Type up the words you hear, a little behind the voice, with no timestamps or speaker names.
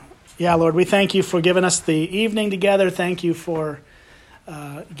Yeah, Lord, we thank you for giving us the evening together. Thank you for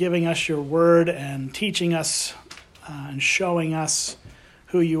giving us your word and teaching us and showing us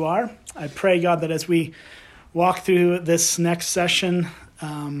who you are. I pray, God, that as we walk through this next session,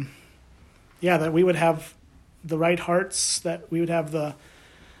 that we would have the right hearts, that we would have the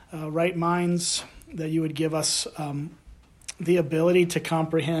right minds, that you would give us the ability to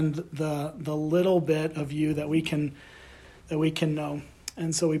comprehend the little bit of you that we can know.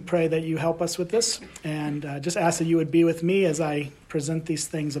 And so we pray that you help us with this, and just ask that you would be with me as I present these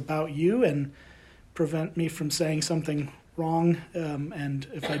things about you and prevent me from saying something wrong. And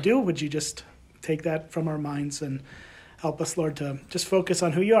if I do, would you just take that from our minds and help us, Lord, to just focus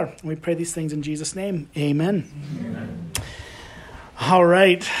on who you are. And we pray these things in Jesus' name. Amen. Amen. All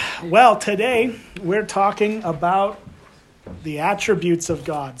right. Well, today we're talking about the attributes of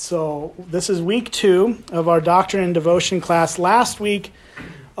God. So this is week 2 of our Doctrine and Devotion class. Last week,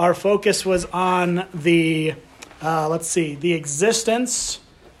 our focus was on the existence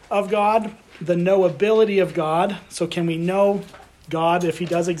of God, the knowability of God. So can we know God if he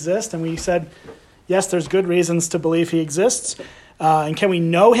does exist? And we said, yes, there's good reasons to believe he exists. And can we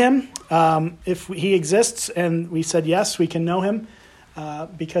know him if he exists? And we said, yes, we can know him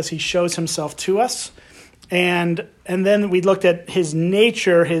because he shows himself to us. And then we looked at his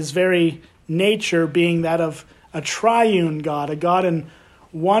nature, his very nature being that of a triune God, a God in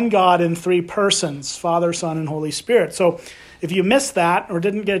one God in 3 persons, Father, Son, and Holy Spirit. So if you missed that or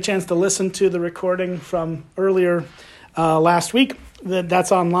didn't get a chance to listen to the recording from earlier last week,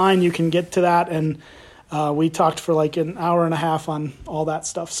 that's online. You can get to that. And we talked for like an hour and a half on all that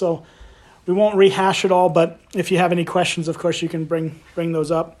stuff. So we won't rehash it all, but if you have any questions, of course, you can bring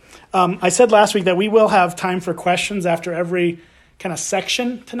those up. I said last week that we will have time for questions after every kind of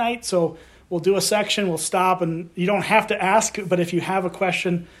section tonight. So we'll do a section, we'll stop, and you don't have to ask, but if you have a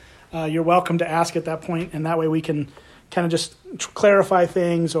question, you're welcome to ask at that point, and that way we can kind of just clarify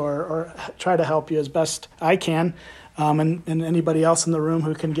things or try to help you as best I can. And anybody else in the room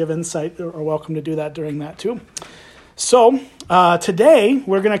who can give insight are welcome to do that during that too. So today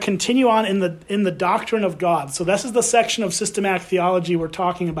we're going to continue on in the doctrine of God. So this is the section of systematic theology we're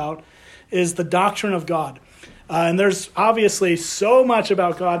talking about, is the doctrine of God. And there's obviously so much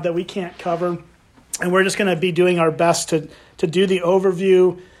about God that we can't cover, and we're just going to be doing our best to do the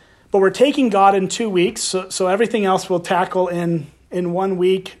overview. But we're taking God in 2 weeks, so everything else we'll tackle in 1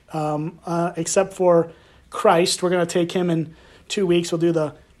 week, except for Christ. We're going to take him in 2 weeks. We'll do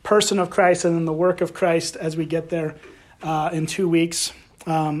the person of Christ and then the work of Christ as we get there in 2 weeks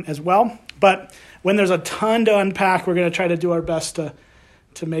as well. But when there's a ton to unpack, we're going to try to do our best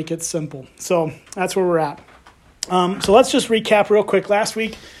to make it simple. So that's where we're at. So let's just recap real quick. Last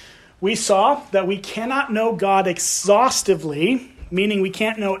week, we saw that we cannot know God exhaustively, meaning we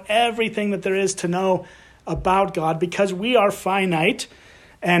can't know everything that there is to know about God because we are finite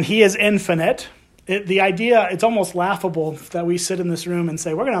and he is infinite. The idea, it's almost laughable that we sit in this room and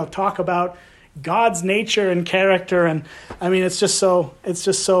say, we're going to talk about God's nature and character. And I mean, it's just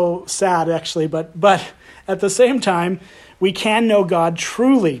so sad, actually. But at the same time, we can know God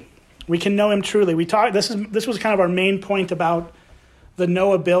truly. We can know him truly. This was kind of our main point about the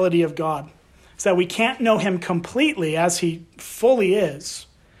knowability of God. It's that we can't know him completely as he fully is.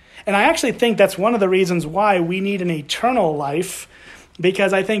 And I actually think that's one of the reasons why we need an eternal life,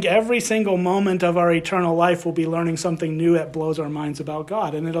 because I think every single moment of our eternal life will be learning something new that blows our minds about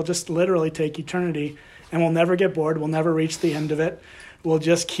God. And it'll just literally take eternity, and we'll never get bored. We'll never reach the end of it. We'll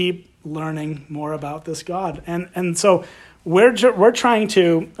just keep learning more about this God. And so we're trying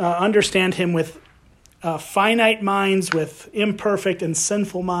to understand him with finite minds, with imperfect and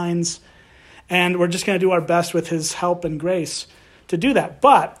sinful minds, and we're just going to do our best with his help and grace to do that.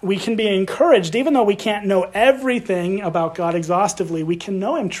 But we can be encouraged, even though we can't know everything about God exhaustively, we can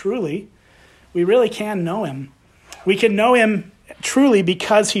know him truly. We really can know him. We can know him truly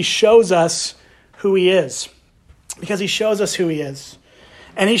because he shows us who he is. Because he shows us who he is.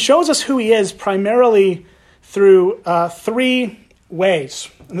 And he shows us who he is primarily through 3 ways.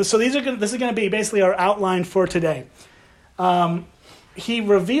 And so this is going to be basically our outline for today. He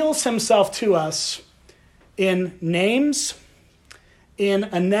reveals himself to us in names, in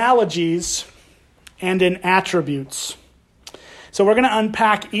analogies, and in attributes. So we're going to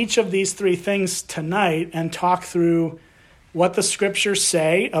unpack each of these 3 things tonight and talk through what the scriptures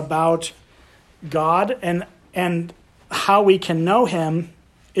say about God and how we can know him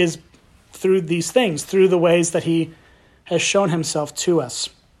is through these things, through the ways that he has shown himself to us.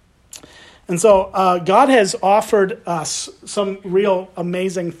 And so God has offered us some real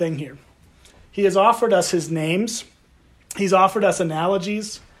amazing thing here. He has offered us his names. He's offered us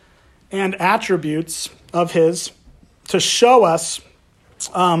analogies. and attributes of his to show us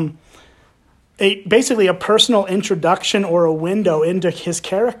basically a personal introduction or a window into his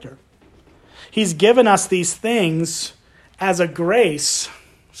character. He's given us these things as a grace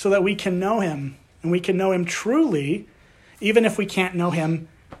so that we can know him, and we can know him truly, even if we can't know him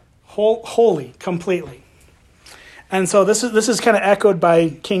wholly, completely. And so this is kind of echoed by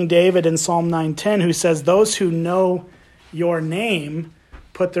King David in Psalm 9:10, who says, "Those who know your name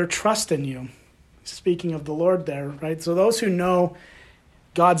put their trust in you." Speaking of the Lord there, right? So those who know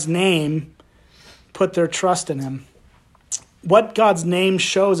God's name put their trust in him. What God's name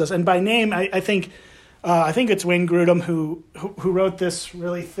shows us, and by name, I think it's Wayne Grudem who wrote this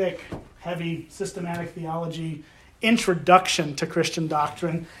really thick, heavy, systematic theology introduction to Christian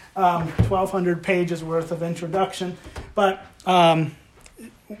doctrine, 1,200 pages worth of introduction. But Wayne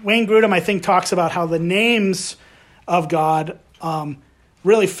Grudem, I think, talks about how the names of God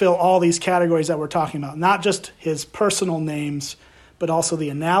really fill all these categories that we're talking about, not just his personal names, but also the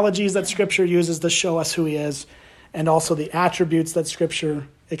analogies that Scripture uses to show us who he is, and also the attributes that Scripture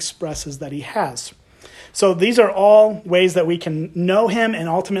expresses that he has. So these are all ways that we can know him and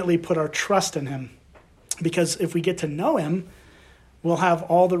ultimately put our trust in him. Because if we get to know him, we'll have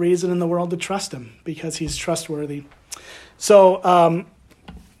all the reason in the world to trust him, because he's trustworthy. So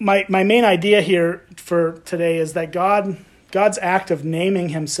my main idea here for today is that God's act of naming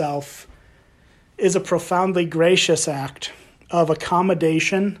himself is a profoundly gracious act of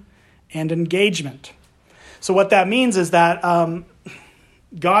accommodation and engagement. So what that means is that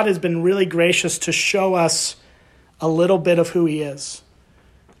God has been really gracious to show us a little bit of who he is.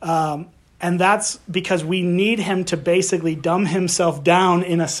 And that's because we need him to basically dumb himself down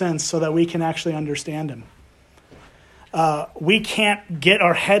in a sense so that we can actually understand him. We can't get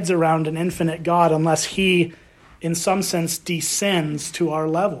our heads around an infinite God unless he, in some sense, descends to our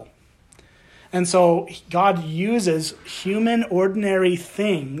level. And so God uses human, ordinary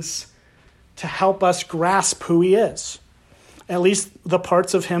things to help us grasp who he is, at least the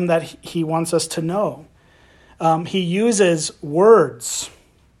parts of him that he wants us to know. He uses words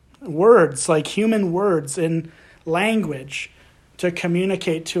like human words in language to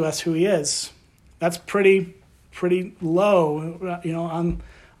communicate to us who he is. That's pretty low,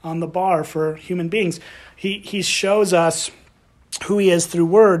 on the bar for human beings. He shows us who he is through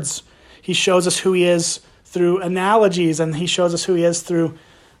words. He shows us who he is through analogies, and he shows us who he is through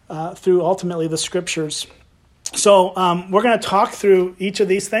ultimately the Scriptures. So we're going to talk through each of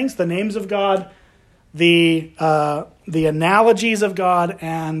these things: the names of God, the analogies of God,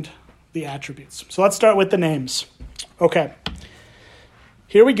 and the attributes. So let's start with the names. Okay.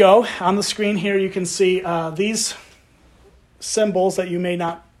 Here we go. On the screen here, you can see these symbols that you may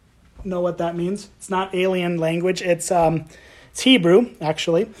not know what that means. It's not alien language. It's Hebrew,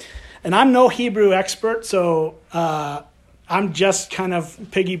 actually. And I'm no Hebrew expert, so I'm just kind of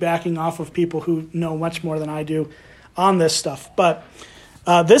piggybacking off of people who know much more than I do on this stuff. But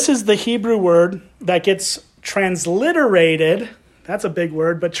this is the Hebrew word that gets transliterated. That's a big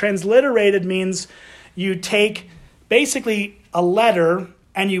word, but transliterated means you take basically a letter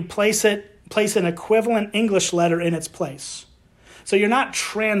and you place an equivalent English letter in its place. So you're not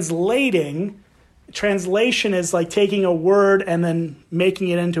translating. Translation is like taking a word and then making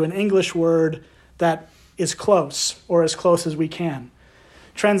it into an English word that is close, or as close as we can.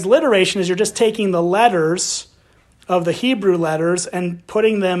 Transliteration is you're just taking the letters of the Hebrew letters and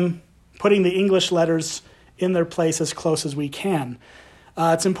putting the English letters in their place as close as we can.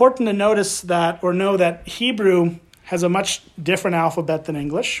 It's important to notice that, or know that Hebrew has a much different alphabet than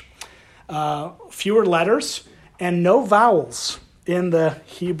English, fewer letters, and no vowels in the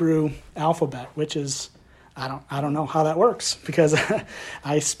Hebrew alphabet, which is, I don't know how that works, because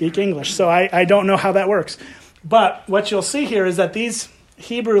I speak English, so I don't know how that works. But what you'll see here is that these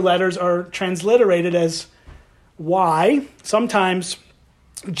Hebrew letters are transliterated as Y, sometimes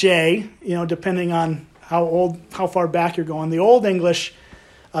J, depending on how far back you're going. The Old English,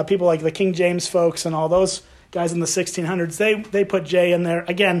 people like the King James folks and all those guys in the 1600s, they put J in there.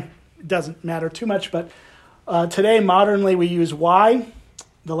 Again, it doesn't matter too much, but today, modernly, we use Y,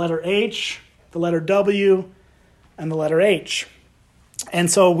 the letter H, the letter W, and the letter H. And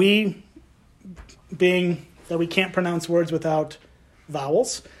so being that we can't pronounce words without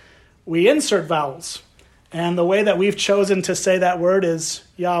vowels, we insert vowels. And the way that we've chosen to say that word is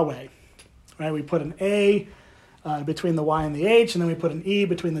Yahweh. Right? We put an A between the Y and the H, and then we put an E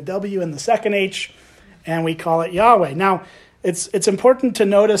between the W and the second H, and we call it Yahweh. Now, it's important to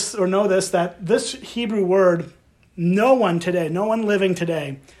notice or know that this Hebrew word, no one living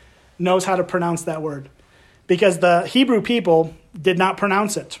today knows how to pronounce that word, because the Hebrew people did not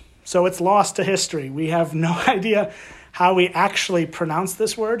pronounce it. So it's lost to history. We have no idea how we actually pronounce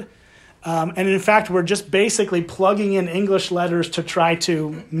this word. And in fact, we're just basically plugging in English letters to try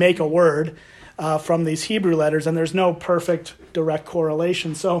to make a word from these Hebrew letters, and there's no perfect direct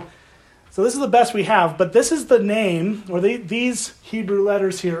correlation. So this is the best we have, but this is the name, or these Hebrew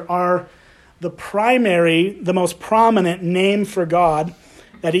letters here are the most prominent name for God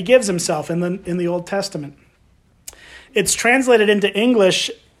that he gives himself in the Old Testament. It's translated into English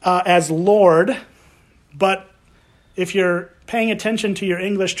as Lord, but if you're paying attention to your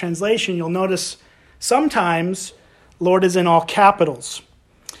English translation, you'll notice sometimes Lord is in all capitals,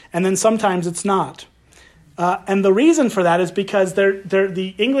 and then sometimes it's not. And the reason for that is because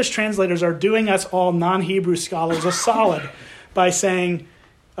the English translators are doing us all non-Hebrew scholars a solid by saying,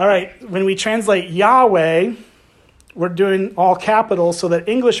 all right, when we translate Yahweh, we're doing all capitals so that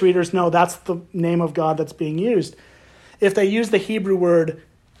English readers know that's the name of God that's being used. If they use the Hebrew word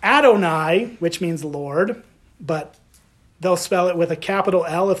Adonai, which means Lord, but they'll spell it with a capital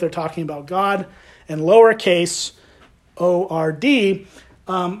L if they're talking about God, and lowercase O-R-D,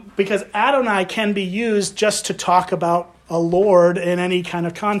 because Adonai can be used just to talk about a Lord in any kind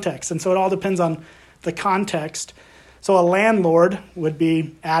of context. And so it all depends on the context. So a landlord would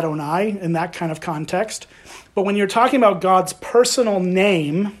be Adonai in that kind of context. But when you're talking about God's personal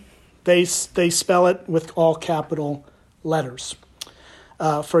name, they spell it with all capital letters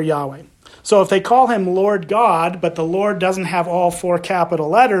for Yahweh. So if they call him Lord God, but the Lord doesn't have all 4 capital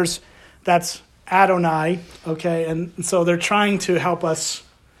letters, that's Adonai, okay? And so they're trying to help us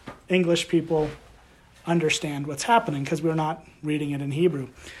English people understand what's happening because we're not reading it in Hebrew.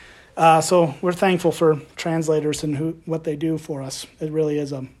 So we're thankful for translators and what they do for us. It really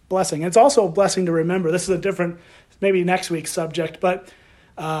is a blessing. It's also a blessing to remember. This is a different, maybe next week's subject, but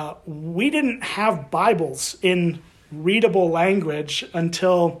we didn't have Bibles in readable language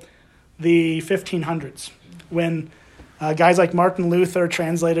until the 1500s, when guys like Martin Luther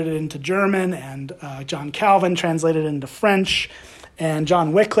translated it into German, and John Calvin translated it into French, and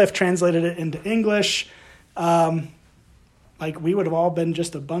John Wycliffe translated it into English. We would have all been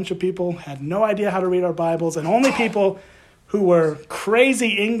just a bunch of people, had no idea how to read our Bibles, and only people who were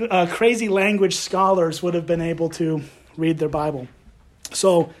crazy language scholars would have been able to read their Bible.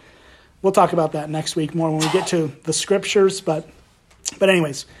 So we'll talk about that next week more when we get to the scriptures, but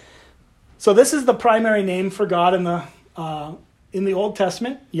anyways. So this is the primary name for God in the Old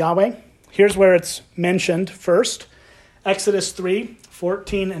Testament, Yahweh. Here's where it's mentioned first. Exodus 3,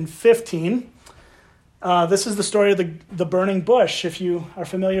 14 and 15. This is the story of the burning bush, if you are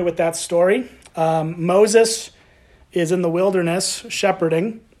familiar with that story. Moses is in the wilderness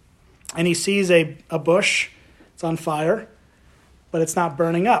shepherding, and he sees a bush. It's on fire, but it's not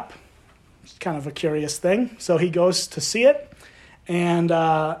burning up. It's kind of a curious thing. So he goes to see it, and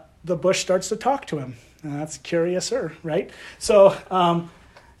the bush starts to talk to him. And that's curiouser, right? So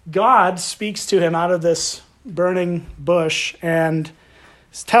God speaks to him out of this burning bush and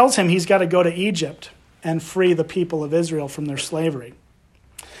tells him he's got to go to Egypt and free the people of Israel from their slavery.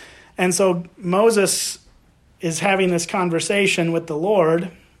 And so Moses is having this conversation with the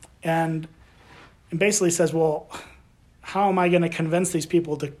Lord and basically says, well, how am I going to convince these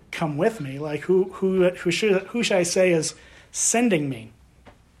people to come with me? Like, who should I say is sending me?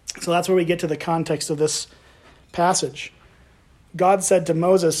 So that's where we get to the context of this passage. God said to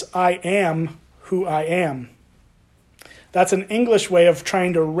Moses, I am who I am. That's an English way of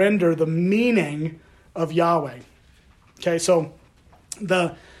trying to render the meaning of Yahweh. Okay, so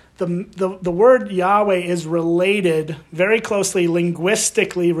the word Yahweh is related, very closely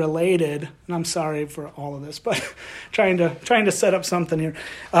linguistically related, and I'm sorry for all of this, but trying to set up something here.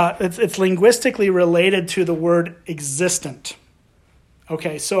 It's linguistically related to the word existent.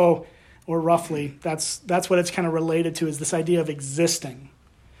 Okay, so, or roughly, that's what it's kind of related to, is this idea of existing.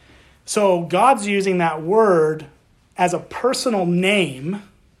 So God's using that word as a personal name,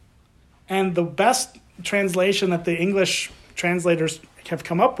 and the best translation that the English translators have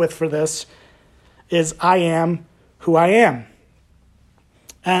come up with for this is I am who I am.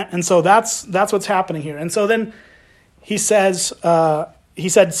 And so that's what's happening here. And so then he said,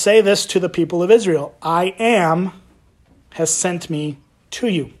 say this to the people of Israel, I am has sent me to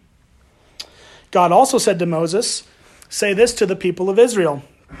you. God also said to Moses, say this to the people of Israel,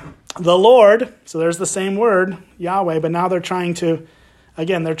 the Lord, so there's the same word, Yahweh, but now they're trying to,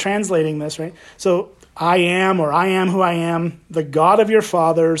 again, they're translating this, right? So I am, or I am who I am, the God of your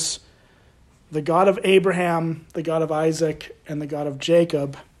fathers, the God of Abraham, the God of Isaac, and the God of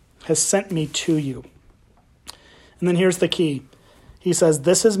Jacob has sent me to you. And then here's the key. He says,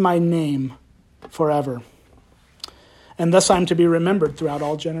 this is my name forever. and thus I'm to be remembered throughout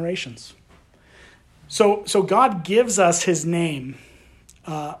all generations. So God gives us his name,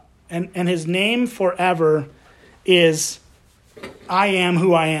 and his name forever is I am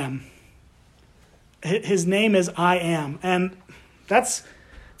who I am. His name is I am, and it's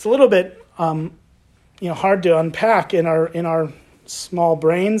a little bit hard to unpack in our small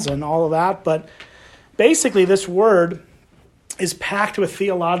brains and all of that, but basically this word is packed with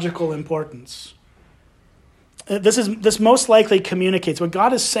theological importance. This most likely communicates what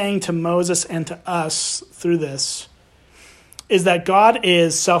God is saying to Moses and to us through this is that God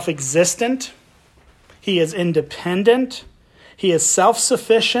is self-existent, he is independent, he is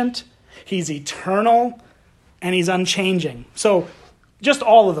self-sufficient, he's eternal, and he's unchanging. So just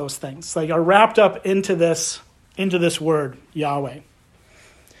all of those things are wrapped up into this word, Yahweh.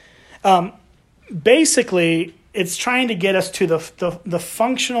 Basically, it's trying to get us to the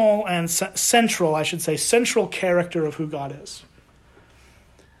functional and central character of who God is.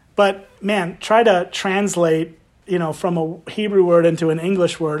 But man, try to translate, from a Hebrew word into an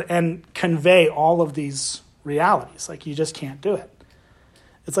English word and convey all of these realities. You just can't do it.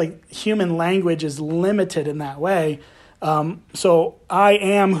 It's like human language is limited in that way. So I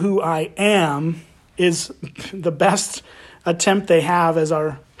am who I am is the best attempt they have as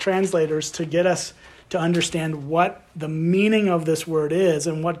our translators to get us to understand what the meaning of this word is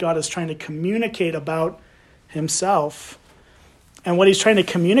and what God is trying to communicate about himself. And what he's trying to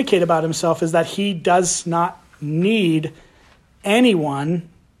communicate about himself is that he does not need anyone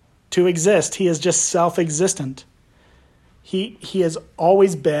to exist. He is just self-existent. He has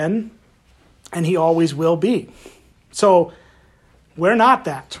always been, and he always will be. So we're not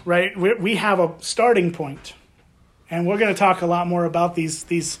that, right? We have a starting point. And we're going to talk a lot more about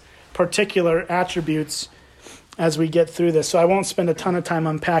these particular attributes as we get through this. So I won't spend a ton of time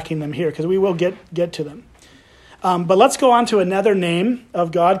unpacking them here because we will get to them. But let's go on to another name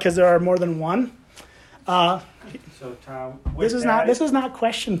of God because there are more than one. So Tom, this is not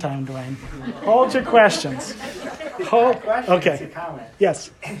question time, Dwayne. Hold your questions. Okay. It's a comment.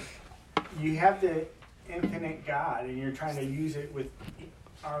 Yes. You have the infinite God, and you're trying to use it with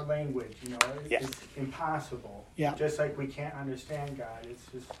our language. It's impossible. Yeah. Just like we can't understand God. It's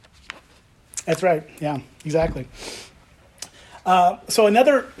just. That's right. Yeah. Exactly. So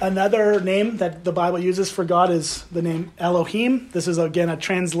another name that the Bible uses for God is the name Elohim. This is again a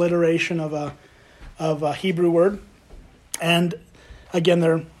transliteration of a Hebrew word, and again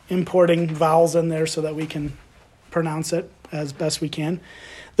they're importing vowels in there so that we can pronounce it as best we can.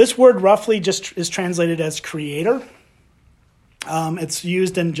 This word roughly just is translated as creator. It's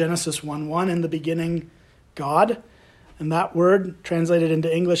used in Genesis 1:1 in the beginning, God, and that word translated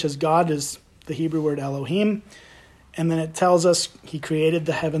into English as God is the Hebrew word Elohim. And then it tells us he created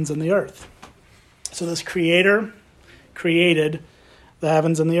the heavens and the earth. So this creator created the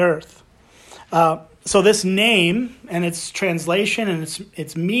heavens and the earth. So this name and its translation and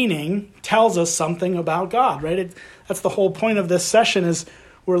its meaning tells us something about God, right? That's the whole point of this session is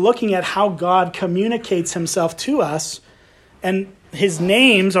we're looking at how God communicates himself to us. And his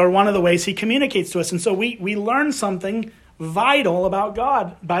names are one of the ways he communicates to us. And so we learn something vital about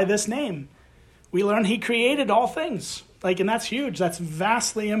God by this name. We learn he created all things. And that's huge. That's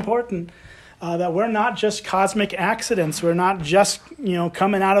vastly important. That we're not just cosmic accidents. We're not just,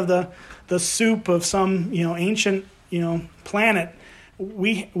 coming out of the soup of some, ancient, planet.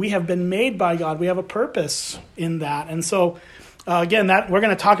 We have been made by God. We have a purpose in that. And so, again, that we're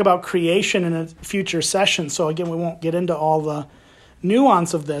going to talk about creation in a future session. So, again, we won't get into all the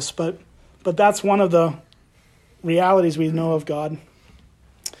nuance of this, but that's one of the realities we know of God.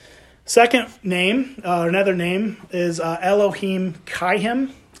 Second name, another name, is Elohim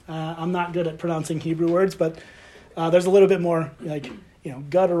Kaihim. I'm not good at pronouncing Hebrew words, but there's a little bit more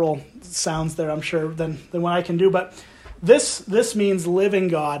guttural sounds there, I'm sure, than what I can do. But this means living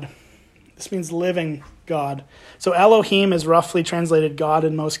God. This means living God. So Elohim is roughly translated God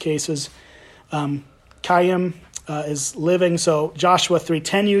in most cases. Kaim is living. So Joshua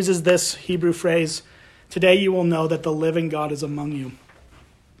 3:10 uses this Hebrew phrase, "Today you will know that the living God is among you."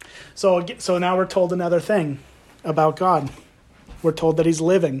 So now we're told another thing about God. We're told that he's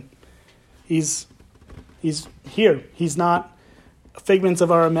living. He's here. He's not figments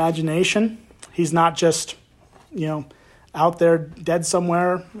of our imagination. He's not just, out there dead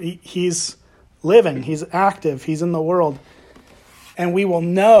somewhere. He's living. He's active. He's in the world. And we will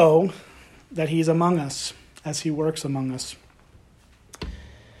know that he's among us as he works among us.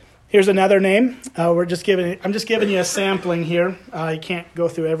 Here's another name. I'm just giving you a sampling here. I can't go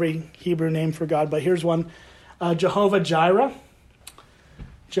through every Hebrew name for God, but here's one. Jehovah Jireh.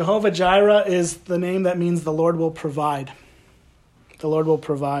 Jehovah Jireh is the name that means the Lord will provide. The Lord will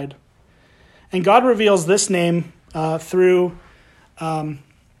provide. And God reveals this name through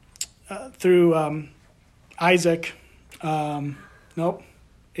Isaac.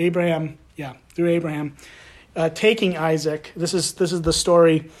 Abraham. Yeah, through Abraham. Taking Isaac. This is the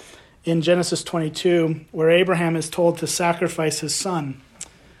story in Genesis 22 where Abraham is told to sacrifice his son,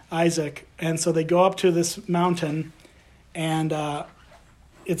 Isaac. And so they go up to this mountain, and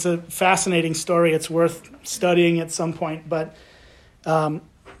it's a fascinating story. It's worth studying at some point. But we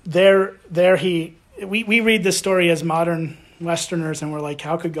read this story as modern Westerners, and we're like,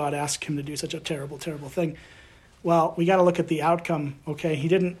 how could God ask him to do such a terrible, terrible thing? Well, we got to look at the outcome.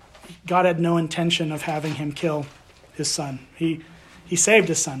 Okay, God had no intention of having him kill his son. He saved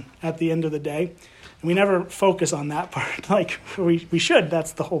his son at the end of the day. And we never focus on that part. Like we should.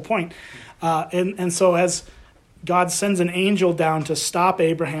 That's the whole point. And so as God sends an angel down to stop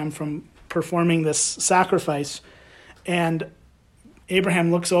Abraham from performing this sacrifice, and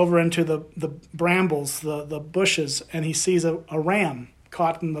Abraham looks over into the brambles, the bushes, and he sees a ram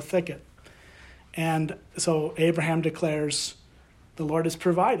caught in the thicket. And so Abraham declares, the Lord has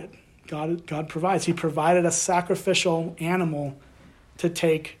provided. God provides. He provided a sacrificial animal to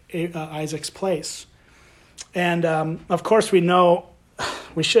take Isaac's place. And of course we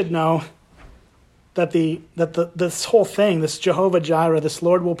should know that this whole thing, this Jehovah Jireh, this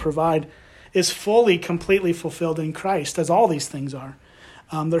Lord will provide, is fully, completely fulfilled in Christ, as all these things are.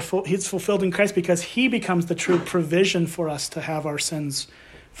 He's fulfilled in Christ because he becomes the true provision for us to have our sins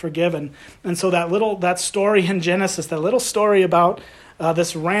forgiven. And so that story in Genesis, that little story about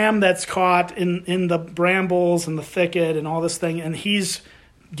this ram that's caught in the brambles and the thicket and all this thing, and he's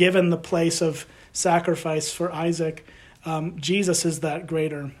given the place of sacrifice for Isaac. Jesus is that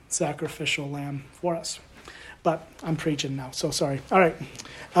greater sacrificial lamb for us. But I'm preaching now, so sorry. All right,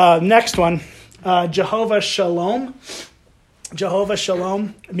 next one, Jehovah Shalom. Jehovah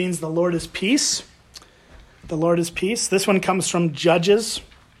Shalom means the Lord is peace. The Lord is peace. This one comes from Judges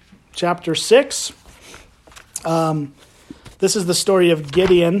chapter 6. This is the story of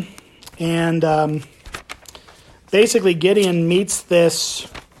Gideon. And basically Gideon meets this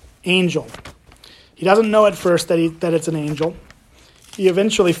angel. He doesn't know at first that it's an angel. He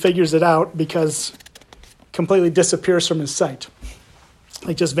eventually figures it out because completely disappears from his sight.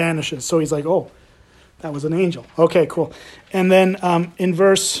 It just vanishes. So he's like, oh, that was an angel. Okay, cool. And then in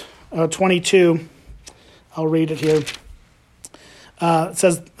verse 22, I'll read it here. It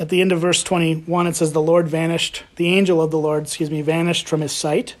says, at the end of verse 21, it says, the angel of the Lord, vanished from his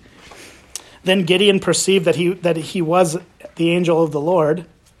sight. Then Gideon perceived that he was the angel of the Lord.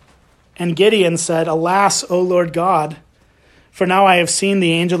 And Gideon said, alas, O Lord God, for now I have seen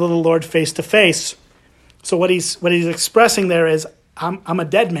the angel of the Lord face to face. So what he's expressing there is, I'm a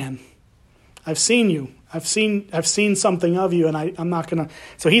dead man. I've seen you. I've seen something of you, and I'm not going to.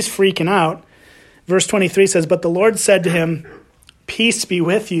 So he's freaking out. Verse 23 says, but the Lord said to him, peace be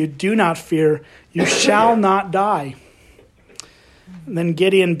with you. Do not fear. You shall not die. And then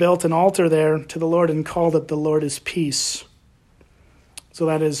Gideon built an altar there to the Lord and called it the Lord is peace. So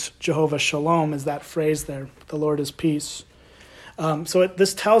that is Jehovah Shalom, is that phrase there. The Lord is peace.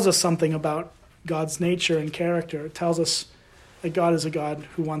 This tells us something about God's nature and character. It tells us that God is a God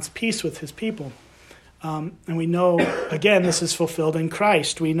who wants peace with his people. And we know, again, this is fulfilled in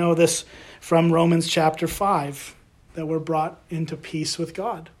Christ. We know this from Romans chapter 5, that we're brought into peace with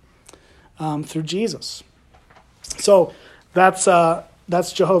God through Jesus. So that's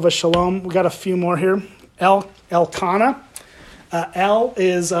Jehovah Shalom. We got a few more here. Elkanah. El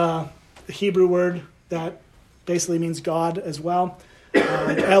is a Hebrew word that basically means God as well.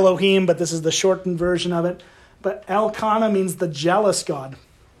 Like Elohim, but this is the shortened version of it. But Elkanah means the jealous God.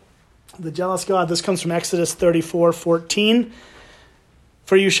 The jealous God. This comes from Exodus 34:14.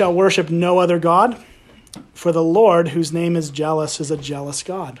 For you shall worship no other God, for the Lord, whose name is jealous, is a jealous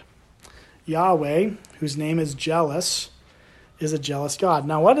God. Yahweh, whose name is jealous, is a jealous God.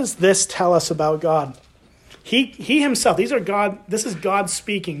 Now, what does this tell us about God? He himself, this is God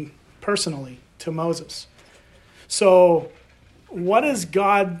speaking personally to Moses. So, what does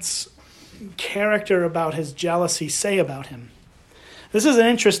God's character about his jealousy say about him? This is an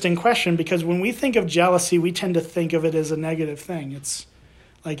interesting question because when we think of jealousy, we tend to think of it as a negative thing. It's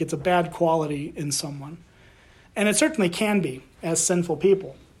like it's a bad quality in someone. And it certainly can be as sinful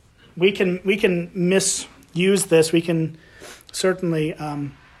people. We can misuse this. We can certainly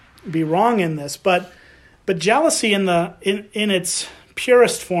be wrong in this. But jealousy in its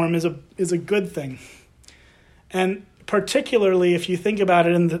purest form is a good thing. And particularly if you think about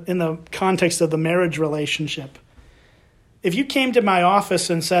it in the context of the marriage relationship. if you came to my office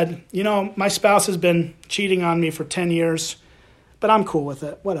and said, my spouse has been cheating on me for 10 years, but I'm cool with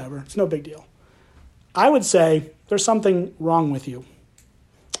it, whatever, it's no big deal, I would say there's something wrong with you,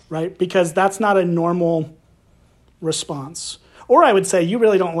 right? Because that's not a normal response. Or I would say you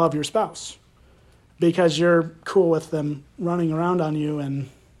really don't love your spouse because you're cool with them running around on you, and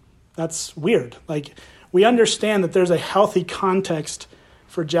that's weird. Like, we understand that there's a healthy context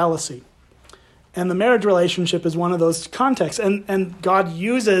for jealousy. And the marriage relationship is one of those contexts. And God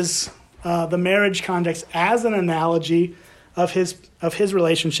uses the marriage context as an analogy of his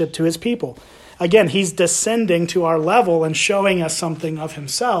relationship to his people. Again, he's descending to our level and showing us something of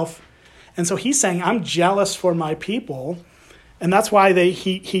himself. And so he's saying, I'm jealous for my people. And that's why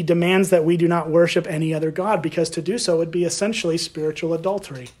he demands that we do not worship any other God, because to do so would be essentially spiritual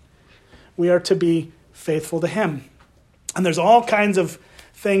adultery. We are to be faithful to him. And there's all kinds of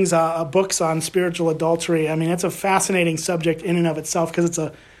things, books on spiritual adultery. I mean, it's a fascinating subject in and of itself because it's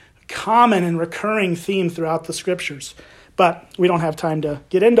a common and recurring theme throughout the scriptures. But we don't have time to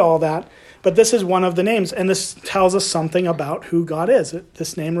get into all that. But this is one of the names, and this tells us something about who God is.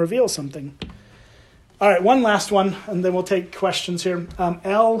 This name reveals something. All right, one last one, and then we'll take questions here.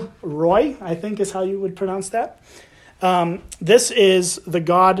 El Roi, I think is how you would pronounce that. This is the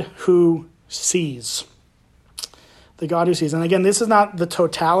God who sees. The God who sees. And again, this is not the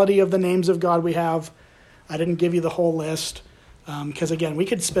totality of the names of God we have. I didn't give you the whole list because, again, we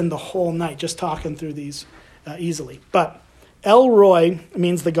could spend the whole night just talking through these easily. But El Roi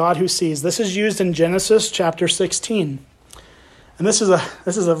means the God who sees. This is used in Genesis chapter 16. And this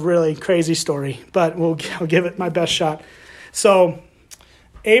is a really crazy story, but I'll give it my best shot. So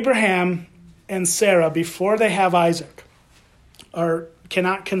Abraham and Sarah, before they have Isaac,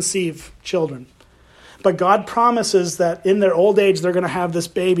 cannot conceive children. But God promises that in their old age, they're going to have this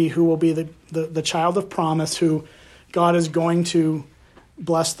baby who will be the child of promise, who God is going to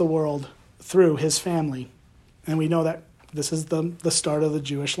bless the world through his family. And we know that this is the start of the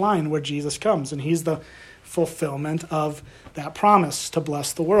Jewish line where Jesus comes, and he's the fulfillment of that promise to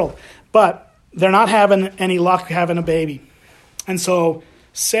bless the world. But they're not having any luck having a baby. And so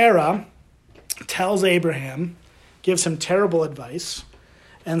Sarah tells Abraham, gives him terrible advice,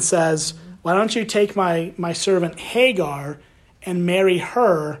 and says, why don't you take my servant Hagar and marry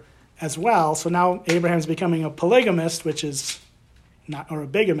her as well? So now Abraham's becoming a polygamist, which is not, or a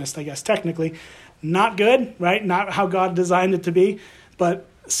bigamist, I guess, technically. Not good, right? Not how God designed it to be. But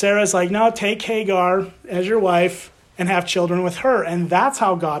Sarah's like, no, take Hagar as your wife and have children with her. And that's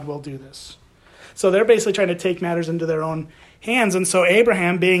how God will do this. So they're basically trying to take matters into their own hands. And so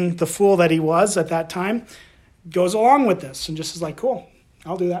Abraham, being the fool that he was at that time, goes along with this and just is like, cool,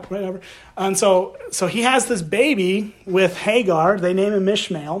 I'll do that, whatever. And so he has this baby with Hagar. They name him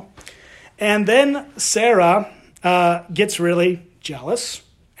Ishmael. And then Sarah gets really jealous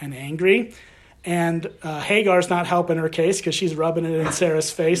and angry. And Hagar's not helping her case because she's rubbing it in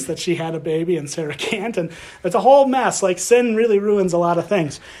Sarah's face that she had a baby and Sarah can't. And it's a whole mess. Like, sin really ruins a lot of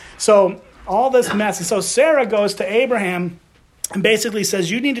things. So all this mess. And so Sarah goes to Abraham and basically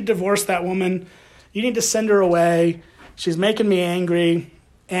says, you need to divorce that woman. You need to send her away. She's making me angry.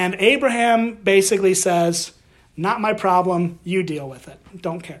 And Abraham basically says, not my problem. You deal with it.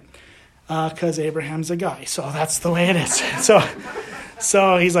 Don't care. Because Abraham's a guy. So that's the way it is.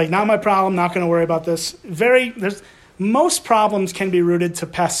 So he's like, not my problem, not going to worry about this. Most problems can be rooted to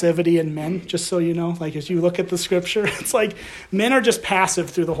passivity in men, just so you know. Like, as you look at the scripture, it's like men are just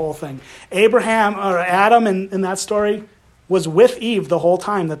passive through the whole thing. Adam in that story was with Eve the whole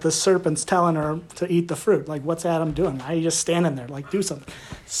time that the serpent's telling her to eat the fruit. Like, what's Adam doing? Why are you just standing there? Like, do something.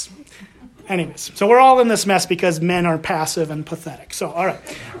 Anyways, so we're all in this mess because men are passive and pathetic. So, all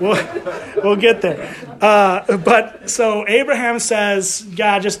right, we'll get there. But so Abraham says,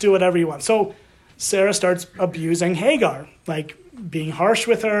 God, just do whatever you want. So Sarah starts abusing Hagar, like being harsh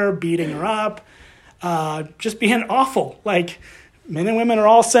with her, beating her up, just being awful. Like, men and women are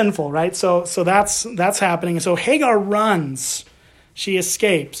all sinful, right? So that's happening. And so Hagar runs. She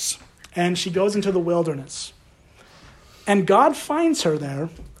escapes, and she goes into the wilderness. And God finds her there.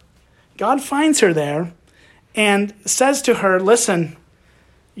 God finds her there and says to her, listen,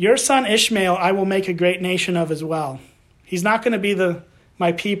 your son Ishmael I will make a great nation of as well. He's not going to be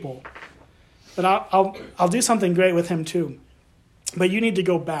my people, but I'll do something great with him too. But you need to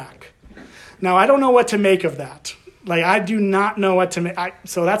go back. Now, I don't know what to make of that. Like, I do not know what to make.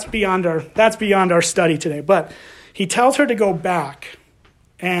 So that's beyond our study today. But he tells her to go back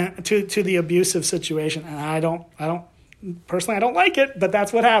and to the abusive situation, and I don't personally, I don't like it, but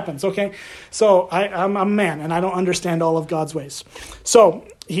that's what happens, okay? So I'm a man, and I don't understand all of God's ways. So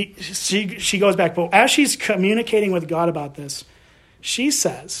she goes back, but as she's communicating with God about this, she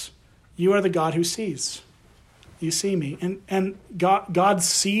says, "You are the God who sees. You see me." And God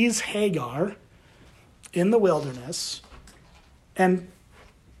sees Hagar in the wilderness and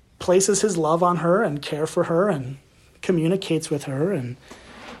places his love on her and care for her and communicates with her. And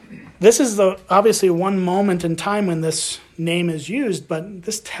this is obviously one moment in time when this name is used, but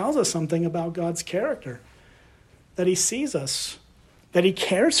this tells us something about God's character, that he sees us, that he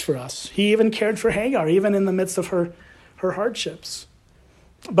cares for us. He even cared for Hagar, even in the midst of her hardships.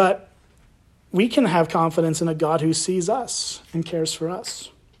 But we can have confidence in a God who sees us and cares for us.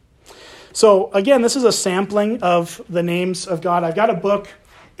 So again, this is a sampling of the names of God. I've got a book.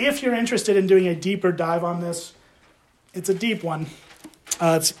 If you're interested in doing a deeper dive on this, it's a deep one.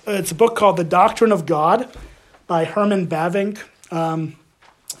 It's a book called The Doctrine of God by Herman Bavinck.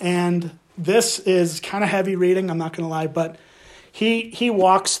 And this is kind of heavy reading, I'm not going to lie, but he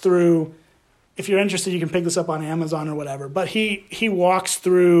walks through, if you're interested, you can pick this up on Amazon or whatever, but he walks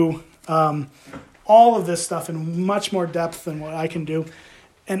through all of this stuff in much more depth than what I can do.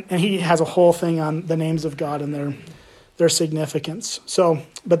 And he has a whole thing on the names of God and their significance. So,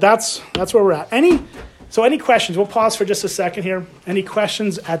 but that's where we're at. Any questions? We'll pause for just a second here. Any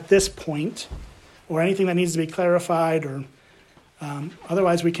questions at this point, or anything that needs to be clarified, or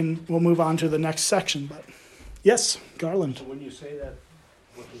otherwise we'll move on to the next section. But yes, Garland. So when you say that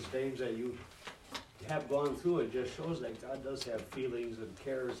with his names that you have gone through, it just shows that God does have feelings and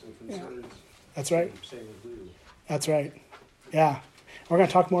cares and concerns. Yeah. That's right. Same as we do. That's right. Yeah. We're going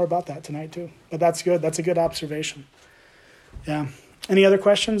to talk more about that tonight too. But that's good. That's a good observation. Yeah. Any other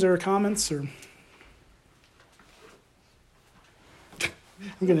questions or comments? Or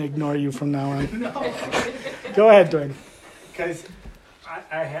I'm going to ignore you from now on. No. Go ahead, Dwayne. Because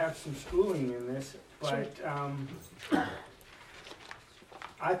I have some schooling in this, but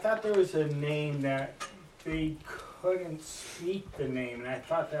I thought there was a name that they couldn't speak the name, and I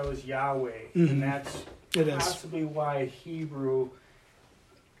thought that was Yahweh. Mm-hmm. And that's possibly why Hebrew,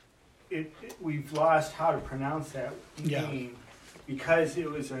 we've lost how to pronounce that name, because it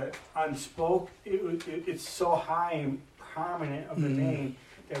was a unspoken, it's so high and prominent of a name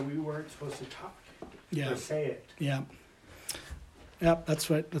that we weren't supposed to talk or say it. Yeah. Yep, that's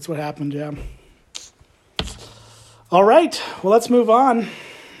what happened, yeah. All right, well, let's move on.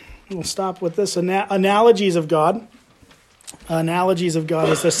 We'll stop with this. Analogies of God. Analogies of God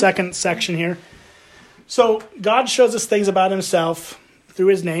is the second section here. So God shows us things about himself through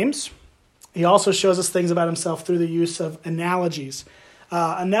his names. He also shows us things about himself through the use of analogies.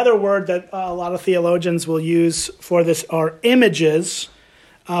 Another word that a lot of theologians will use for this are images,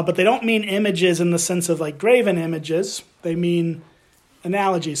 but they don't mean images in the sense of like graven images. They mean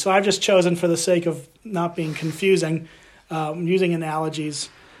analogies. So I've just chosen, for the sake of not being confusing, using analogies.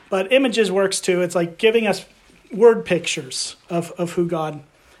 But images works too. It's like giving us word pictures of who God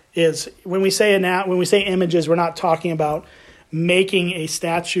is. When we say images, we're not talking about making a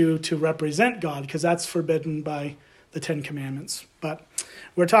statue to represent God, because that's forbidden by the Ten Commandments. But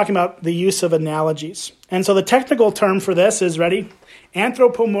we're talking about the use of analogies. And so the technical term for this is, ready?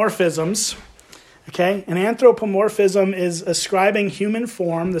 Anthropomorphisms. Okay? An anthropomorphism is ascribing human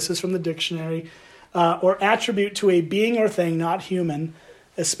form, this is from the dictionary, or attribute to a being or thing not human,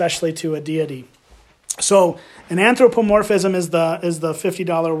 especially to a deity. So an anthropomorphism is the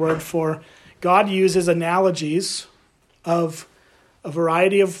 $50 word for God uses analogies of a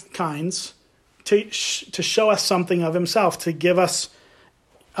variety of kinds to show us something of himself, to give us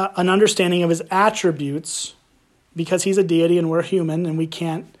an understanding of his attributes, because he's a deity and we're human and we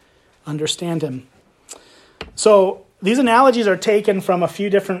can't understand him. So these analogies are taken from a few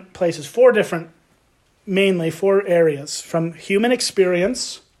different places, mainly four areas: from human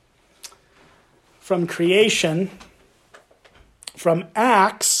experience, from creation, from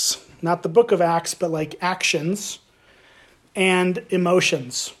Acts, not the book of Acts, but like actions, and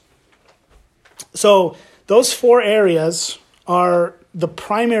emotions. So those four areas are the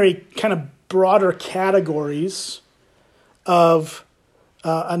primary kind of broader categories of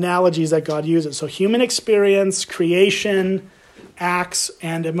analogies that God uses. So human experience, creation, acts,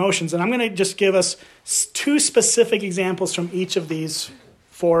 and emotions. And I'm going to just give us two specific examples from each of these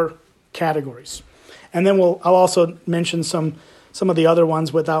four categories. And then I'll also mention some of the other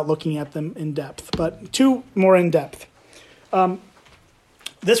ones without looking at them in depth, but two more in depth.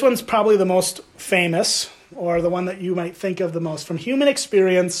 This one's probably the most famous, or the one that you might think of the most. From human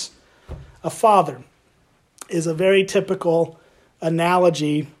experience, a father is a very typical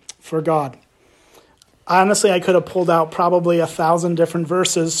analogy for God. Honestly, I could have pulled out probably 1,000 different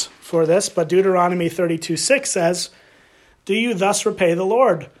verses for this, but Deuteronomy 32:6 says do you thus repay the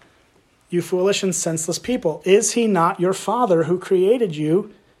Lord, you foolish and senseless people? Is he not your Father who created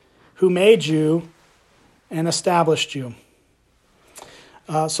you, who made you, and established you?"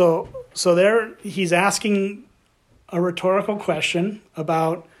 So there he's asking a rhetorical question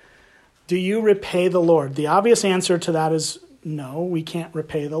about, do you repay the Lord? The obvious answer to that is no, we can't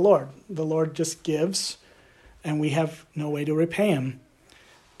repay the Lord. The Lord just gives, and we have no way to repay him.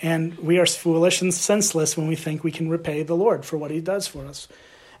 And we are foolish and senseless when we think we can repay the Lord for what he does for us.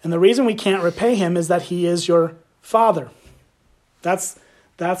 And the reason we can't repay him is that he is your Father. That's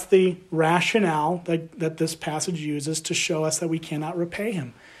the rationale that this passage uses to show us that we cannot repay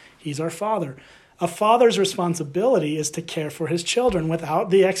him. He's our Father. A father's responsibility is to care for his children without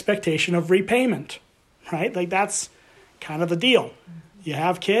the expectation of repayment, right? Like, that's kind of the deal. You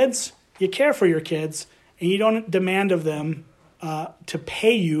have kids, you care for your kids, and you don't demand of them to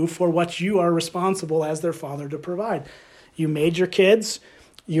pay you for what you are responsible as their father to provide. You made your kids,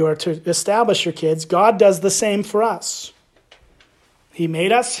 you are to establish your kids. God does the same for us. He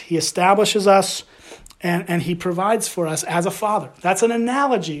made us, he establishes us, and he provides for us as a father. That's an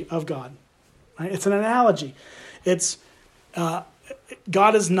analogy of God. Right? It's an analogy. It's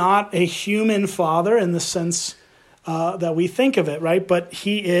God is not a human father in the sense that we think of it, right? But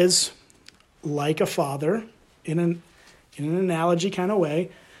he is like a father in an analogy kind of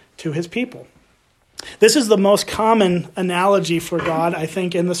way to his people. This is the most common analogy for God, I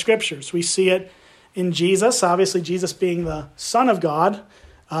think, in the scriptures. We see it in Jesus, obviously Jesus being the Son of God.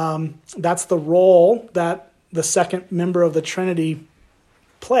 That's the role that the second member of the Trinity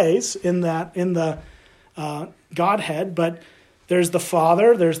plays in the Godhead. But there's the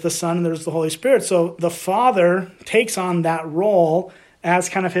Father, there's the Son, and there's the Holy Spirit. So the Father takes on that role as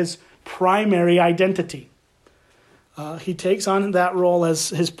kind of his primary identity. He takes on that role as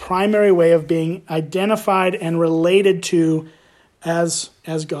his primary way of being identified and related to as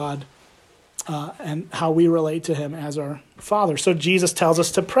God, and how we relate to him as our Father. So Jesus tells us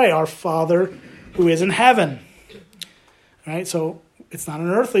to pray, "Our Father who is in heaven." Right? So it's not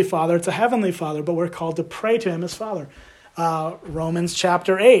an earthly Father, it's a heavenly Father, but we're called to pray to him as Father. Romans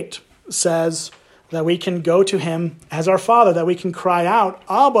chapter 8 says that we can go to him as our Father, that we can cry out,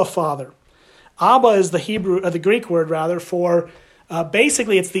 "Abba, Father." Abba is the Greek word rather for,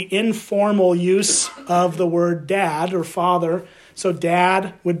 basically it's the informal use of the word dad or father. So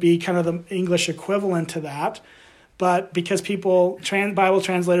dad would be kind of the English equivalent to that. But because Bible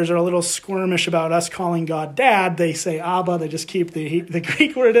translators are a little squirmish about us calling God dad, they say Abba. They just keep the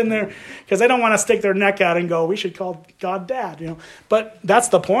Greek word in there because they don't want to stick their neck out and go, we should call God dad. But that's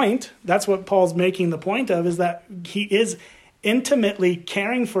the point. That's what Paul's making the point of, is that he is intimately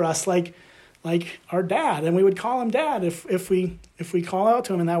caring for us like our dad, and we would call him dad if we call out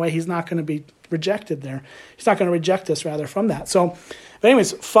to him in that way. He's not going to be rejected there. He's not going to reject us rather from that. So, but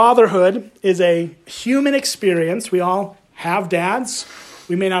anyways, fatherhood is a human experience. We all have dads.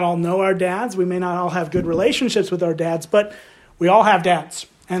 We may not all know our dads. We may not all have good relationships with our dads, but we all have dads.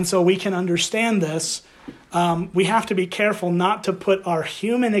 And so we can understand this. We have to be careful not to put our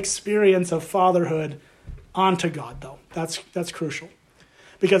human experience of fatherhood onto God, though. That's crucial.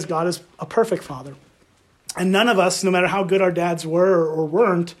 Because God is a perfect father. And none of us, no matter how good our dads were or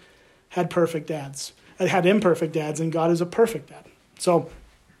weren't, had perfect dads. Had imperfect dads, and God is a perfect dad. So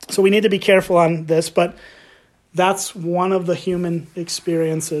we need to be careful on this, but that's one of the human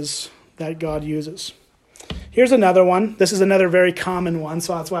experiences that God uses. Here's another one. This is another very common one,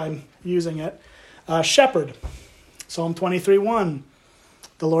 so that's why I'm using it. Shepherd. Psalm 23:1.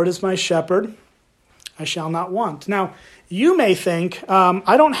 "The Lord is my shepherd, I shall not want." Now, you may think,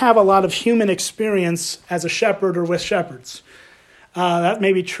 I don't have a lot of human experience as a shepherd or with shepherds. That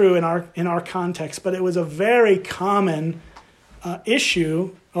may be true in our context, but it was a very common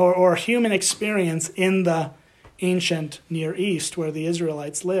issue or human experience in the ancient Near East where the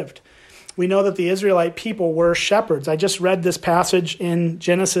Israelites lived. We know that the Israelite people were shepherds. I just read this passage in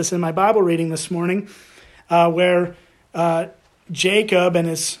Genesis in my Bible reading this morning where Jacob and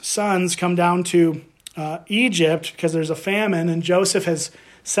his sons come down to Egypt because there's a famine, and Joseph has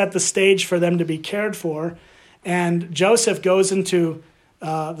set the stage for them to be cared for. And Joseph goes into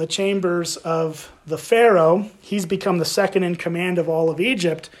the chambers of the Pharaoh. He's become the second in command of all of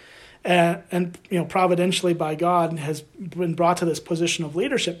Egypt, and providentially by God has been brought to this position of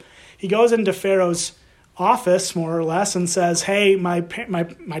leadership. He goes into Pharaoh's office, more or less, and says, "Hey, my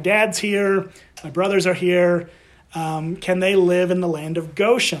dad's here, my brothers are here. Can they live in the land of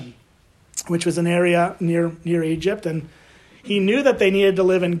Goshen?" Which was an area near Egypt. And he knew that they needed to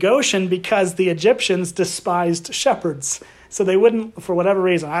live in Goshen because the Egyptians despised shepherds. So they wouldn't, for whatever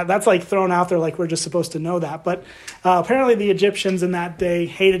reason. That's like thrown out there like we're just supposed to know that. But apparently the Egyptians in that day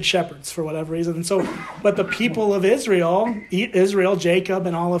hated shepherds for whatever reason. And so, but the people of Israel, Jacob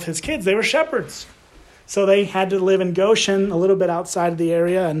and all of his kids, they were shepherds. So they had to live in Goshen, a little bit outside of the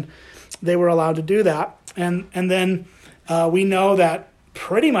area, and they were allowed to do that. And then we know that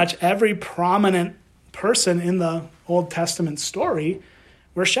pretty much every prominent person in the Old Testament story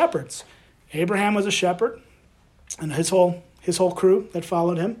were shepherds. Abraham was a shepherd, and his whole crew that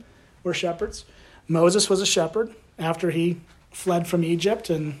followed him were shepherds. Moses was a shepherd after he fled from Egypt,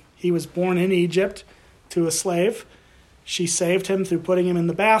 and he was born in Egypt to a slave. She saved him through putting him in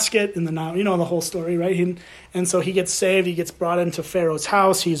the basket in the Nile. You know the whole story, right? And so he gets saved. He gets brought into Pharaoh's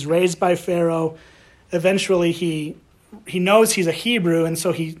house. He's raised by Pharaoh. Eventually, he knows he's a Hebrew, and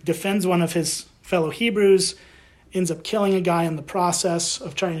so he defends one of his fellow Hebrews, ends up killing a guy in the process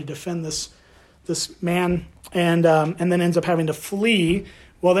of trying to defend this man, and then ends up having to flee.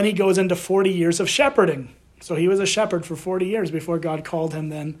 Well, then he goes into 40 years of shepherding. So he was a shepherd for 40 years before God called him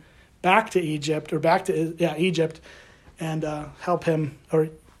then back to Egypt, Egypt, and help him, or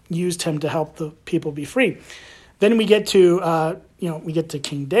used him to help the people be free. Then we get to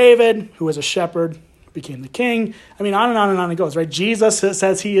King David, who was a shepherd, became the king. I mean, on and on and on it goes, right? Jesus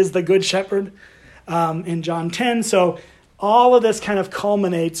says he is the good shepherd in John 10. So all of this kind of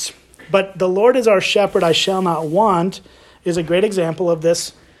culminates. But the Lord is our shepherd, I shall not want, is a great example of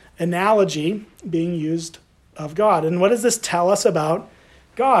this analogy being used of God. And what does this tell us about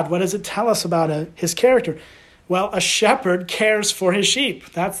God? What does it tell us about his character? Well, a shepherd cares for his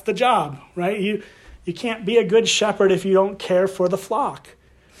sheep. That's the job, right? You can't be a good shepherd if you don't care for the flock.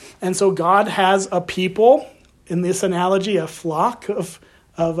 And so God has a people, in this analogy, a flock of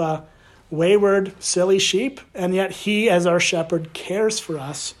wayward, silly sheep, and yet he, as our shepherd, cares for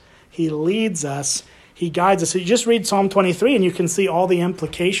us. He leads us. He guides us. So you just read Psalm 23, and you can see all the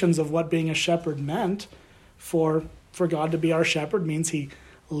implications of what being a shepherd meant. For God to be our shepherd means he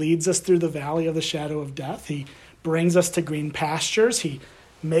leads us through the valley of the shadow of death. He brings us to green pastures. He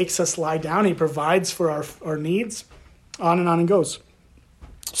makes us lie down. He provides for our needs. On and goes.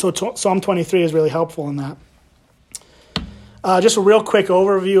 So Psalm 23 is really helpful in that. Just a real quick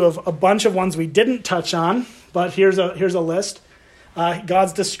overview of a bunch of ones we didn't touch on, but here's a list.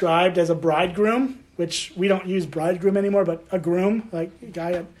 God's described as a bridegroom, which we don't use bridegroom anymore, but a groom, like a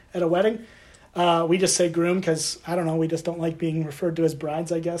guy at a wedding. We just say groom because, I don't know, we just don't like being referred to as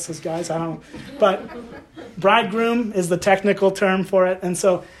brides, I guess, as guys. I don't know. But bridegroom is the technical term for it. And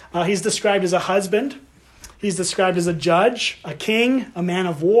so he's described as a husband. He's described as a judge, a king, a man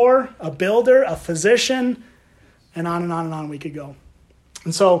of war, a builder, a physician, and on and on and on we could go.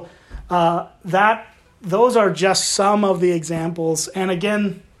 And so those are just some of the examples. And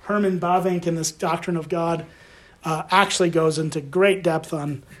again, Herman Bavinck in this Doctrine of God actually goes into great depth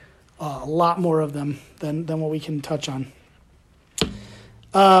on a lot more of them than what we can touch on.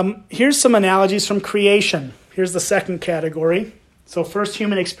 Here's some analogies from creation. Here's the second category. So first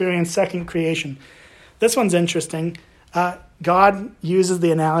human experience, second creation. This one's interesting. God uses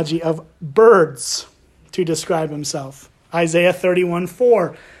the analogy of birds to describe himself. Isaiah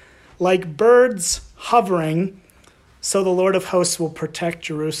 31:4, like birds hovering, so the Lord of hosts will protect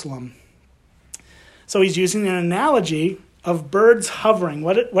Jerusalem. So he's using an analogy of birds hovering.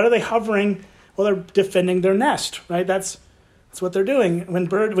 What are they hovering? Well, they're defending their nest, right? That's what they're doing.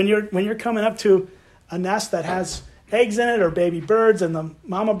 When you're coming up to a nest that has eggs in it or baby birds, and the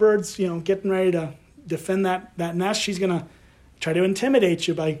mama bird's getting ready to defend that nest, she's going to try to intimidate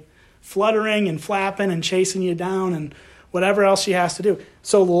you by fluttering and flapping and chasing you down and whatever else she has to do.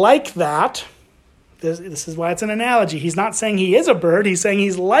 So like that, this is why it's an analogy. He's not saying he is a bird. He's saying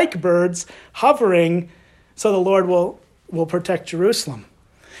he's like birds hovering so the Lord will protect Jerusalem.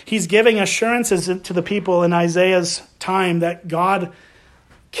 He's giving assurances to the people in Isaiah's time that God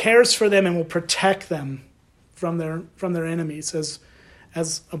cares for them and will protect them from their enemies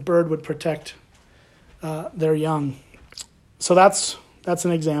as a bird would protect their young. So that's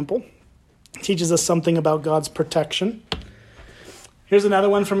an example. It teaches us something about God's protection. Here's another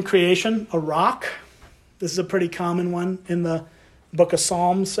one from creation, a rock. This is a pretty common one in the book of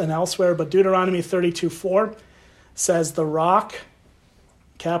Psalms and elsewhere, but Deuteronomy 32:4 says the rock,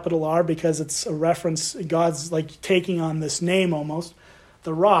 capital R, because it's a reference, God's like taking on this name almost.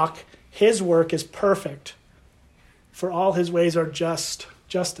 The rock, his work is perfect, for all his ways are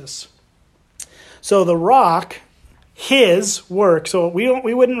justice. So the rock, his work, so we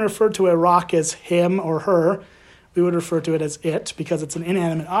wouldn't refer to a rock as him or her, we would refer to it as it, because it's an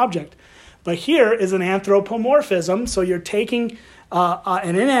inanimate object. But here is an anthropomorphism, so you're taking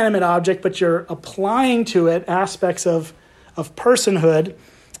an inanimate object, but you're applying to it aspects of of personhood,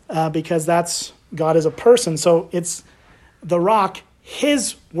 because that's God is a person. So it's the rock.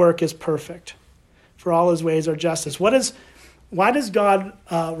 His work is perfect, for all his ways are justice. Why does God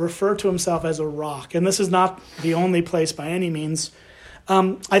refer to himself as a rock? And this is not the only place by any means.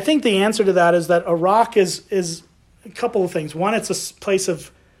 I think the answer to that is that a rock is a couple of things. One, it's a place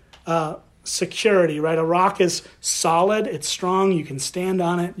of security, right? A rock is solid, it's strong, you can stand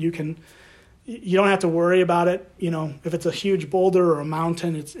on it, you don't have to worry about it. If it's a huge boulder or a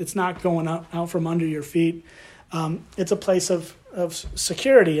mountain, it's not going out from under your feet. It's a place of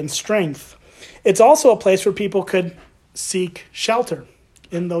security and strength. It's also a place where people could seek shelter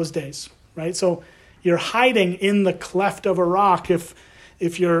in those days, right? So you're hiding in the cleft of a rock. If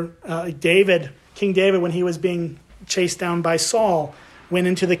you're King David, when he was being chased down by Saul, went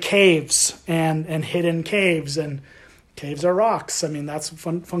into the caves and hid in caves, and caves are rocks. I mean, that's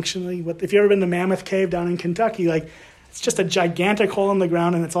functionally what, if you've ever been to Mammoth Cave down in Kentucky, it's just a gigantic hole in the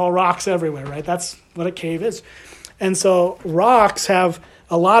ground and it's all rocks everywhere, right? That's what a cave is. And so rocks have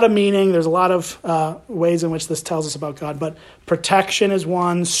a lot of meaning. There's a lot of ways in which this tells us about God, but protection is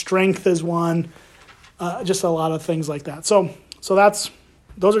one, strength is one, just a lot of things like that. So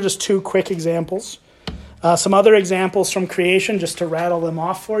those are just two quick examples. Some other examples from creation, just to rattle them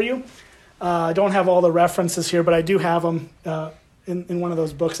off for you. I don't have all the references here, but I do have them in one of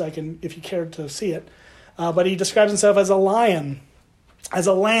those books. I can, if you care to see it. But he describes himself as a lion, as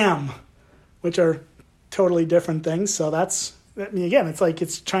a lamb, which are totally different things. So again, it's like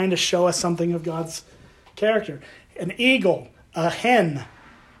it's trying to show us something of God's character. An eagle, a hen,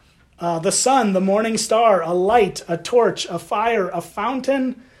 the sun, the morning star, a light, a torch, a fire, a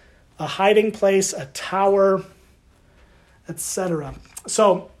fountain, a hiding place, a tower, etc.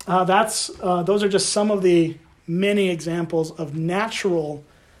 So those are just some of the many examples of natural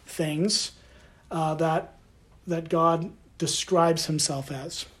things that God describes himself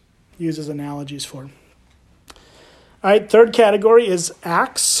as, uses analogies for. All right, third category is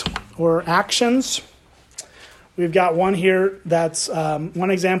acts or actions. We've got one here that's,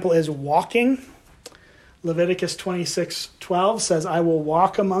 one example is walking. Leviticus 26:12 says, I will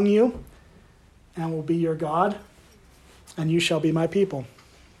walk among you and will be your God, and you shall be my people.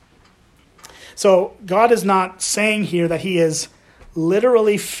 So God is not saying here that he is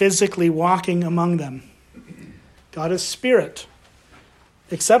literally physically walking among them. God is spirit.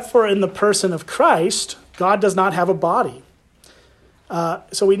 Except for in the person of Christ, God does not have a body.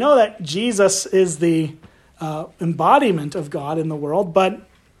 So we know that Jesus is the embodiment of God in the world,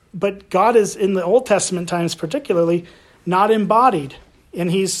 but God is, in the Old Testament times particularly, not embodied. And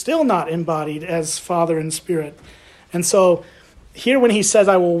he's still not embodied as Father and Spirit. And so here when he says,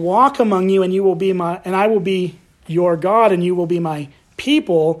 I will walk among you and I will be your God and you will be my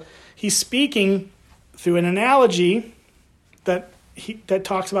people, he's speaking through an analogy that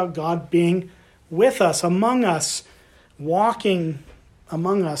talks about God being with us, among us, walking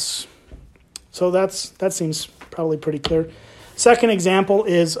among us. So that seems probably pretty clear. Second example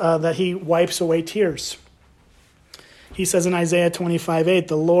is that he wipes away tears. He says in Isaiah 25:8,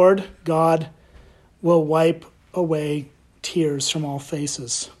 the Lord God will wipe away tears from all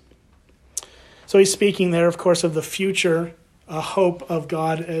faces. So he's speaking there, of course, of the future hope of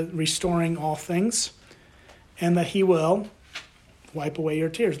God restoring all things, and that he will wipe away your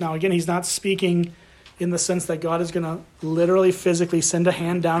tears. Now, again, he's not speaking in the sense that God is going to literally, physically send a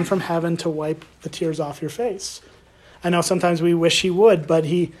hand down from heaven to wipe the tears off your face. I know sometimes we wish he would, but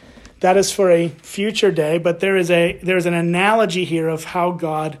that is for a future day. But there is an analogy here of how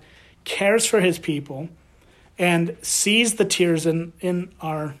God cares for his people and sees the tears in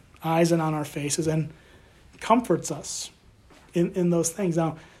our eyes and on our faces and comforts us in those things.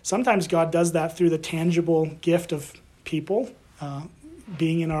 Now, sometimes God does that through the tangible gift of people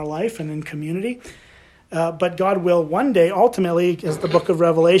being in our life and in community. But God will one day, ultimately, as the book of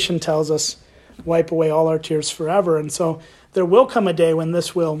Revelation tells us, wipe away all our tears forever. And so there will come a day when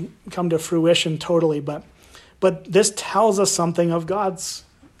this will come to fruition totally. But this tells us something of God's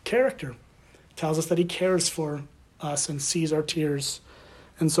character. It tells us that he cares for us and sees our tears.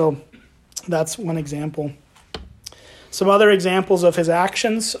 And so that's one example. Some other examples of his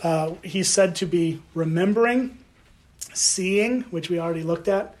actions. He's said to be remembering, seeing, which we already looked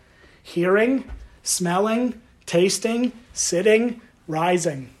at, hearing, smelling, tasting, sitting,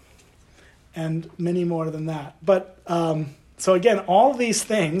 rising, and many more than that. But so again, all of these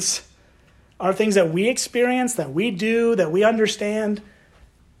things are things that we experience, that we do, that we understand.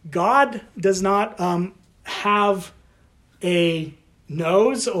 God does not have a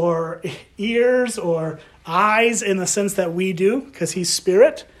nose or ears or eyes in the sense that we do, because he's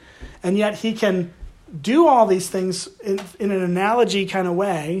spirit, and yet he can do all these things in an analogy kind of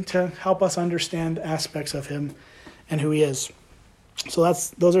way to help us understand aspects of him and who he is. So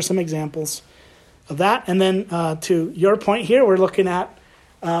those are some examples of that. And then to your point here, we're looking at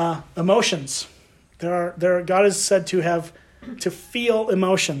emotions. God is said to feel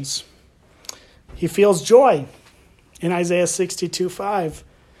emotions. He feels joy in Isaiah 62:5.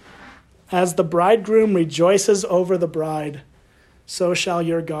 As the bridegroom rejoices over the bride, so shall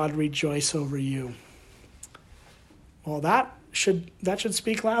your God rejoice over you. Well, that should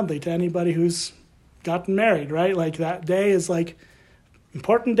speak loudly to anybody who's gotten married, right? Like that day is like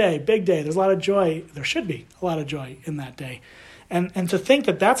important day, big day. There's a lot of joy. There should be a lot of joy in that day. And to think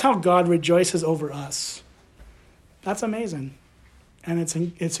that that's how God rejoices over us, that's amazing. And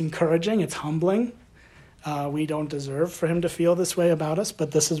it's encouraging, it's humbling. We don't deserve for him to feel this way about us,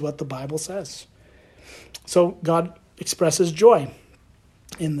 but this is what the Bible says. So God expresses joy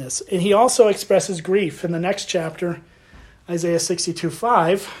in this. And he also expresses grief. In the next chapter, Isaiah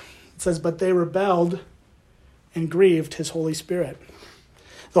 62:5, it says, but they rebelled and grieved his Holy Spirit.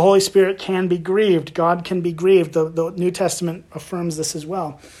 The Holy Spirit can be grieved. God can be grieved. The New Testament affirms this as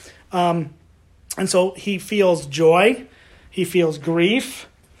well. And so he feels joy. He feels grief.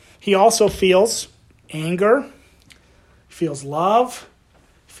 He also feels anger. He feels love.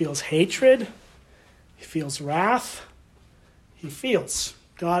 He feels hatred. He feels wrath. He feels.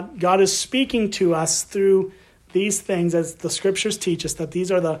 God is speaking to us through these things, as the scriptures teach us, that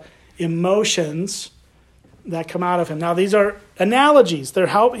these are the emotions that come out of him. Now, these are analogies.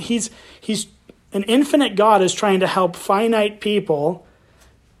 He's an infinite God is trying to help finite people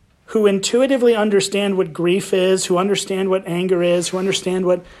who intuitively understand what grief is, who understand what anger is, who understand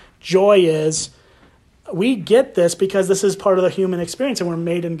what joy is. We get this because this is part of the human experience, and we're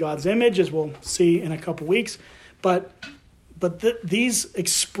made in God's image, as we'll see in a couple weeks. But these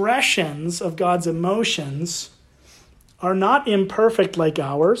expressions of God's emotions are not imperfect like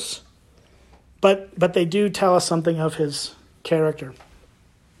ours, but they do tell us something of his character.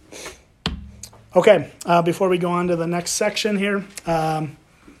 Okay, before we go on to the next section here,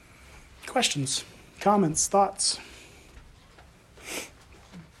 questions, comments, thoughts?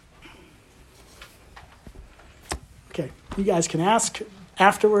 Okay, you guys can ask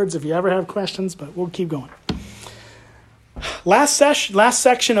afterwards if you ever have questions, but we'll keep going. Last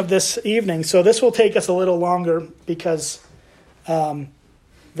section of this evening, so this will take us a little longer because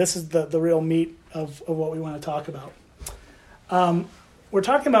this is the real meat of what we want to talk about. We're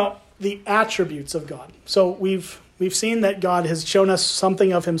talking about the attributes of God. So we've seen that God has shown us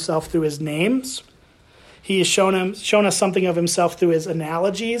something of himself through his names. He has shown us something of himself through his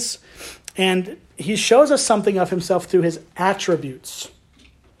analogies. And he shows us something of himself through his attributes.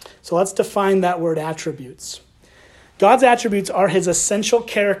 So let's define that word attributes. God's attributes are his essential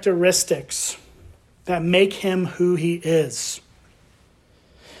characteristics that make him who he is.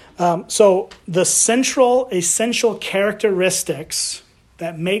 So the central, essential characteristics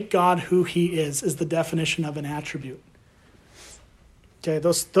that make God who he is the definition of an attribute. Okay,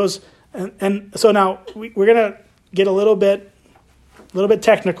 those, and so now we're going to get a little bit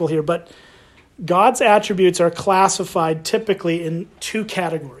technical here, but God's attributes are classified typically in two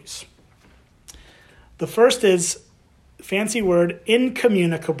categories. The first is, fancy word,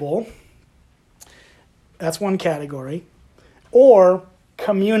 incommunicable. That's one category. Or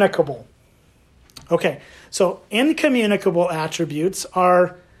communicable. Okay, so incommunicable attributes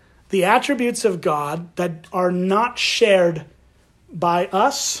are the attributes of God that are not shared by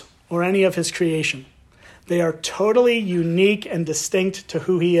us or any of his creation. They are totally unique and distinct to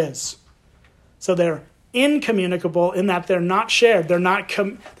who he is. So they're incommunicable in that they're not shared.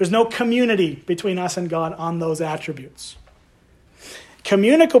 There's no community between us and God on those attributes.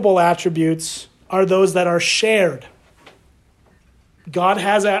 Communicable attributes are those that are shared. God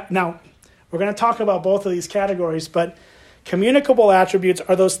has now, we're going to talk about both of these categories, but communicable attributes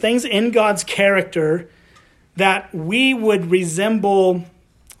are those things in God's character that we would resemble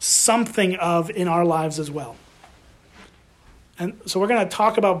something of in our lives as well. And so we're going to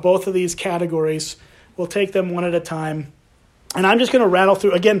talk about both of these categories. We'll take them one at a time. And I'm just going to rattle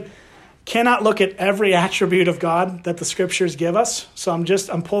through. Again, cannot look at every attribute of God that the scriptures give us. So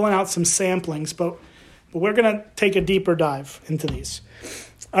I'm pulling out some samplings, but we're going to take a deeper dive into these.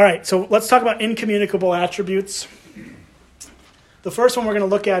 All right, so let's talk about incommunicable attributes. The first one we're going to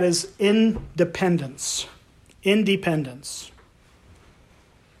look at is independence. Independence.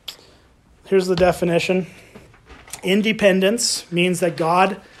 Here's the definition. Independence means that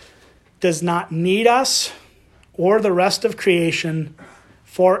God does not need us or the rest of creation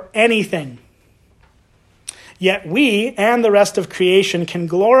for anything. Yet we and the rest of creation can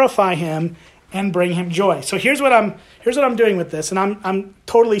glorify him and bring him joy. So here's what I'm doing with this, and I'm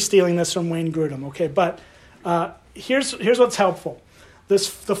totally stealing this from Wayne Grudem, okay? But here's what's helpful. The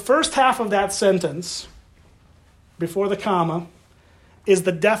first half of that sentence, before the comma, is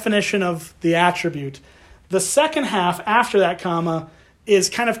the definition of the attribute. The second half, after that comma, is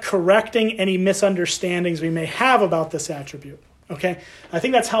kind of correcting any misunderstandings we may have about this attribute, okay? I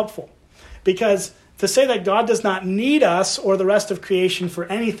think that's helpful, because to say that God does not need us or the rest of creation for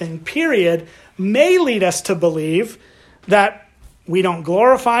anything, period, may lead us to believe that we don't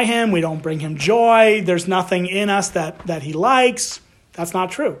glorify him, we don't bring him joy, there's nothing in us that he likes. That's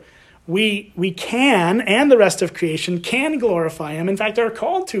not true. We can, and the rest of creation can glorify him. In fact, are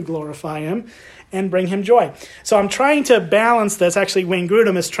called to glorify him and bring him joy. So I'm trying to balance this. Actually, Wayne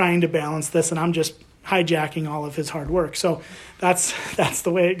Grudem is trying to balance this, and I'm just hijacking all of his hard work. So that's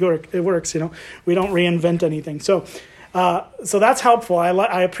the way it works. We don't reinvent anything. So that's helpful.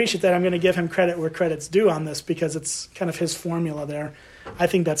 I appreciate that. I'm going to give him credit where credit's due on this, because it's kind of his formula there. I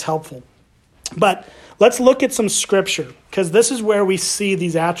think that's helpful. But let's look at some scripture, because this is where we see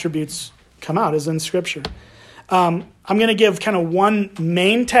these attributes come out, is in scripture. I'm going to give kind of one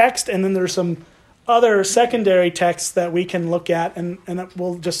main text, and then there's some other secondary texts that we can look at, and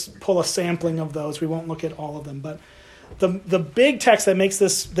we'll just pull a sampling of those. We won't look at all of them. But the big text that makes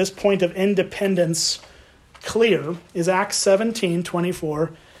this point of independence clear is Acts 17,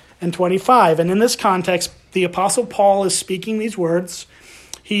 24 and 25. And in this context, the Apostle Paul is speaking these words.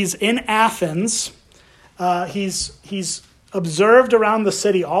 He's in Athens. He's observed around the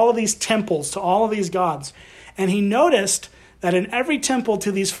city all of these temples to all of these gods. And he noticed that in every temple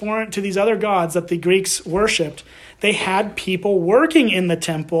to these other gods that the Greeks worshipped, they had people working in the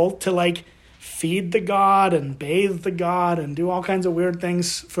temple to feed the god and bathe the god and do all kinds of weird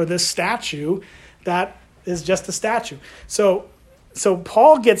things for this statue that is just a statue. So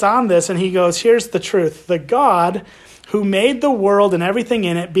Paul gets on this and he goes, here's the truth. The God who made the world and everything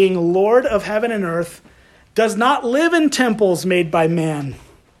in it, being Lord of heaven and earth, does not live in temples made by man,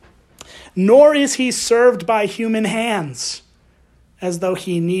 nor is he served by human hands, as though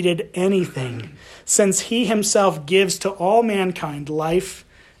he needed anything, since he himself gives to all mankind life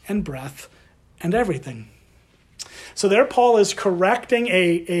and breath and everything. So there Paul is correcting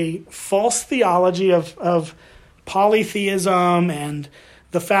a false theology of polytheism and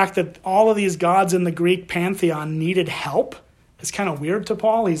the fact that all of these gods in the Greek pantheon needed help. It's kind of weird to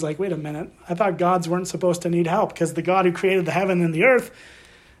Paul. He's like, wait a minute, I thought gods weren't supposed to need help, because the God who created the heaven and the earth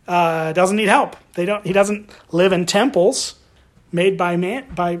doesn't need help. He doesn't live in temples made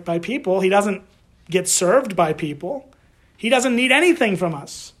by people. He doesn't get served by people. He doesn't need anything from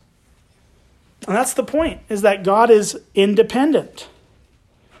us. And that's the point, is that God is independent.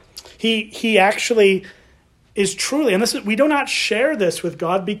 He actually is truly, and we do not share this with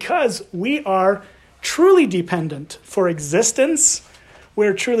God because we are truly dependent for existence.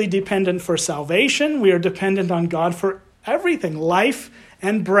 We're truly dependent for salvation. We are dependent on God for everything, life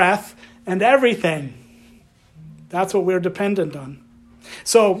and breath and everything. That's what we're dependent on.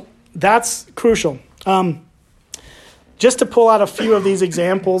 So that's crucial. Just to pull out a few of these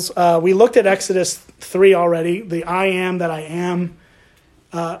examples, we looked at Exodus 3 already, the I am that I am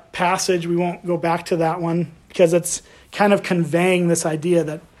passage. We won't go back to that one because it's kind of conveying this idea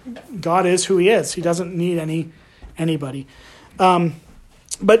that God is who he is. He doesn't need anybody.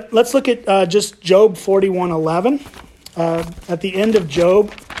 But let's look at just Job 41:11. At the end of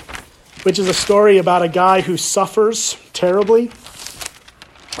Job, which is a story about a guy who suffers terribly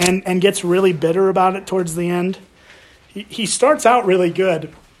and gets really bitter about it towards the end. He starts out really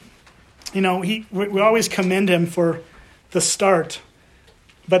good. We always commend him for the start.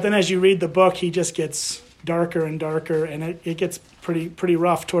 But then as you read the book, he just gets darker and darker, and it gets pretty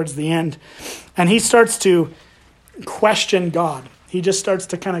rough towards the end. And he starts to question God. He just starts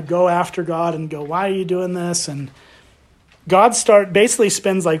to kind of go after God and go, why are you doing this? And God basically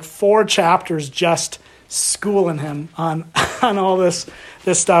spends like 4 chapters just schooling him on all this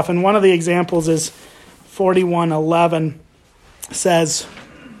stuff. And one of the examples is 41:11 says,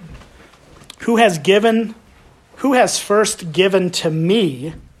 who has first given to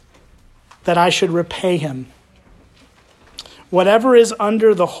me that I should repay him? Whatever is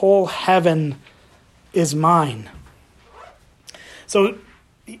under the whole heaven is mine. So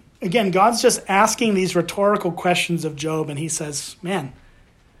again, God's just asking these rhetorical questions of Job, and he says, man,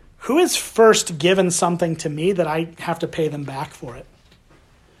 who has first given something to me that I have to pay them back for it?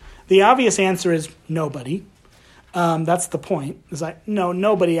 The obvious answer is nobody. That's the point. Is like, no,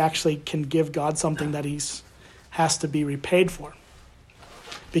 nobody actually can give God something that he has to be repaid for.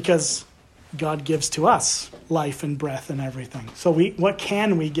 Because God gives to us life and breath and everything. So what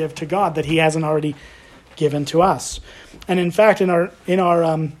can we give to God that he hasn't already given to us? And in fact, in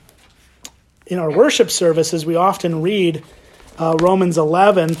our worship services, we often read Romans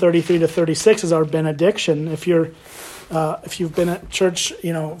 11:33 to 36 is our benediction. If you've been at church,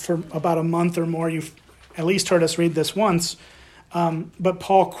 for about a month or more, you've at least heard us read this once. But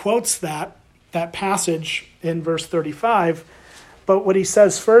Paul quotes that passage in verse 35. But what he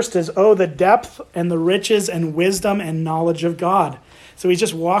says first is, "Oh, the depth and the riches and wisdom and knowledge of God." So he's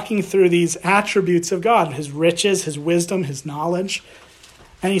just walking through these attributes of God, his riches, his wisdom, his knowledge.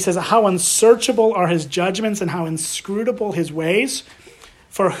 And he says, "How unsearchable are his judgments and how inscrutable his ways.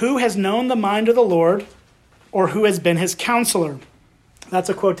 For who has known the mind of the Lord, or who has been his counselor?" That's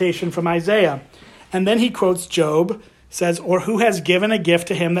a quotation from Isaiah. And then he quotes Job, says, "Or who has given a gift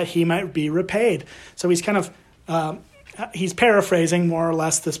to him that he might be repaid?" So he's kind of, he's paraphrasing more or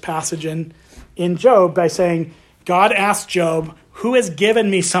less this passage in Job by saying, God asked Job, who has given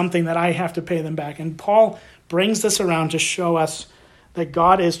me something that I have to pay them back? And Paul brings this around to show us that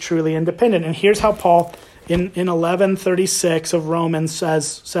God is truly independent. And here's how Paul, in 11:36 of Romans,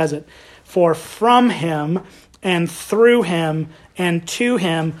 says it. "For from him and through him and to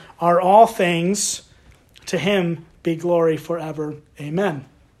him are all things. To him be glory forever. Amen."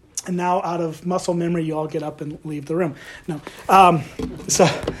 And now, out of muscle memory, you all get up and leave the room. No, so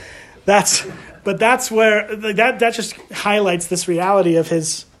that's where that just highlights this reality of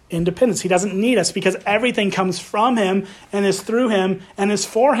his independence. He doesn't need us because everything comes from him and is through him and is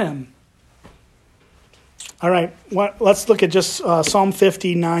for him. All right, let's look at just Psalm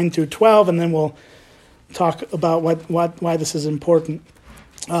 59 through 12, and then we'll talk about why this is important.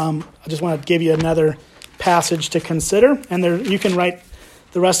 I just want to give you another passage to consider, and you can write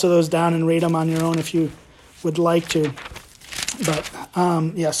the rest of those down and read them on your own if you would like to. But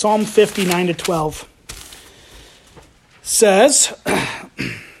Psalm 59 to 12 says,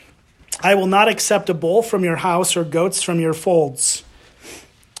 "I will not accept a bull from your house or goats from your folds.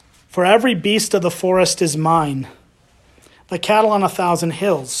 For every beast of the forest is mine, the cattle on 1,000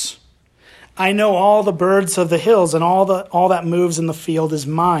 hills. I know all the birds of the hills, and all that moves in the field is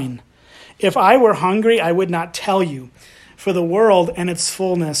mine. If I were hungry, I would not tell you, for the world and its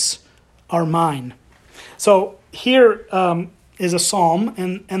fullness are mine." So here is a psalm,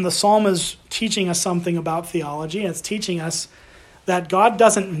 and the psalm is teaching us something about theology. It's teaching us that God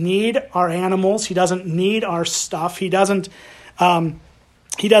doesn't need our animals. He doesn't need our stuff. He doesn't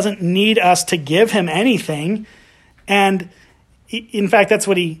need us to give him anything. And in fact, that's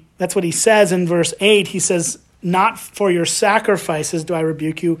what he says in verse 8. He says, "Not for your sacrifices do I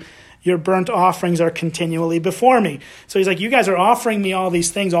rebuke you. Your burnt offerings are continually before me." So he's like, you guys are offering me all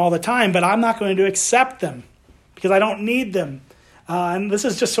these things all the time, but I'm not going to accept them because I don't need them. And this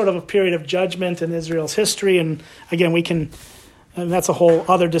is just sort of a period of judgment in Israel's history. And again, and that's a whole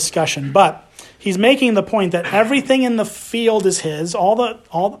other discussion. But he's making the point that everything in the field is his. All the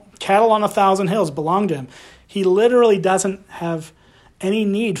cattle on 1,000 hills belong to him. He literally doesn't have any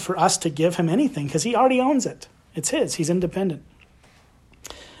need for us to give him anything because he already owns it. It's his. He's independent.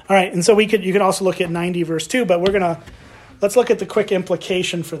 All right, and so you could also look at 90 verse 2, but let's look at the quick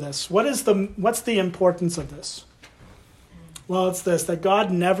implication for this. What's the importance of this? Well, it's this, that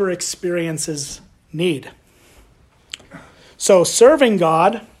God never experiences need. So serving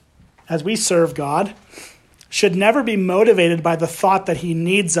God, as we serve God, should never be motivated by the thought that he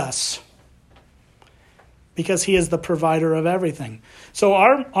needs us, because he is the provider of everything. So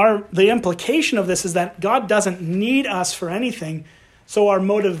the implication of this is that God doesn't need us for anything. So our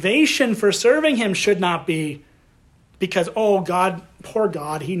motivation for serving him should not be because, oh, God, poor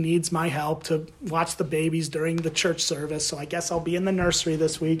God, he needs my help to watch the babies during the church service, so I guess I'll be in the nursery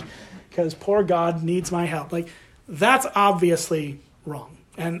this week because poor God needs my help. Like, that's obviously wrong.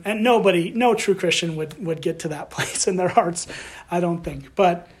 And no true Christian would get to that place in their hearts, I don't think.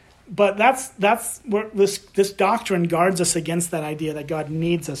 But that's where this doctrine guards us against that idea that God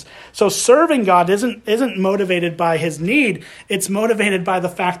needs us. So serving God isn't motivated by his need. It's motivated by the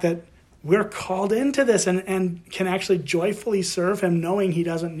fact that we're called into this and can actually joyfully serve him, knowing he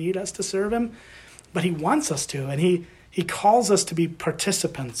doesn't need us to serve him, but he wants us to, and he calls us to be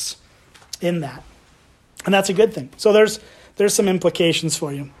participants in that, and that's a good thing. So there's some implications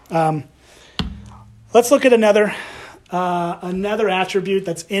for you. Let's look at another attribute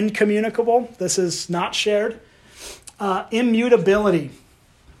that's incommunicable. This is not shared. Immutability.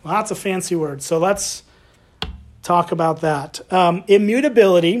 Well, that's a fancy word. So let's talk about that.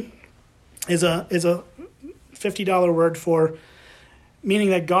 Immutability is a $50 word for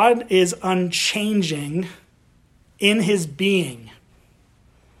meaning that God is unchanging in his being.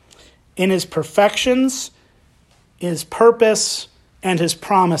 in his perfections, his purpose, and his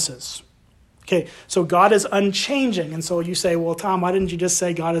promises. Okay, so God is unchanging. And so you say, well, Tom, why didn't you just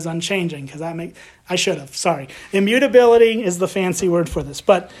say God is unchanging? Because I should have, sorry. Immutability is the fancy word for this.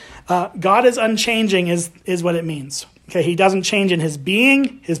 But God is unchanging is what it means. Okay, he doesn't change in his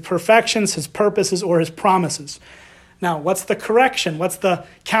being, his perfections, his purposes, or his promises. Now, what's the correction? What's the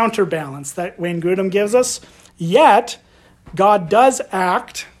counterbalance that Wayne Grudem gives us? Yet, God does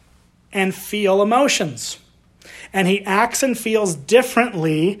act and feel emotions. And he acts and feels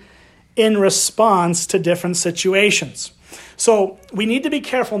differently in response to different situations. So we need to be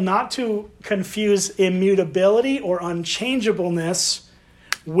careful not to confuse immutability or unchangeableness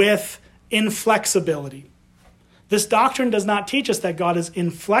with inflexibility. This doctrine does not teach us that God is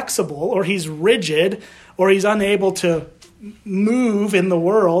inflexible or he's rigid or he's unable to move in the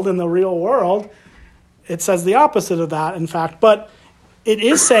world, in the real world. It says the opposite of that, in fact. But it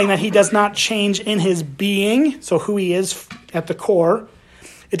is saying that he does not change in his being, so who he is at the core.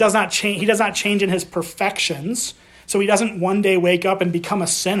 It does not change. He does not change in his perfections. So he doesn't one day wake up and become a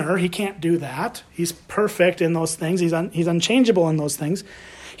sinner. He can't do that. He's perfect in those things. He's unchangeable in those things.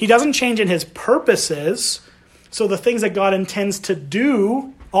 He doesn't change in his purposes. So the things that God intends to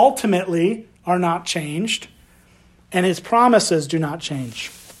do ultimately are not changed. And his promises do not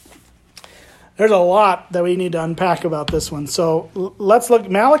change. There's a lot that we need to unpack about this one. So let's look.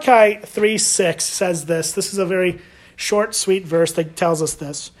 Malachi 3:6 says this. This is a very short, sweet verse that tells us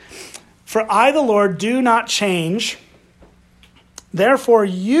this. For I, the Lord, do not change. Therefore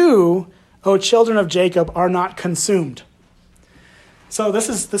you, O children of Jacob, are not consumed. So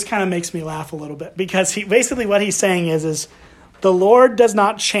this kind of makes me laugh a little bit, because basically what he's saying is the Lord does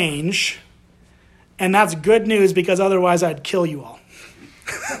not change, and that's good news, because otherwise I'd kill you all.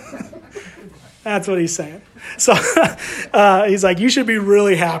 That's what he's saying. So he's like, you should be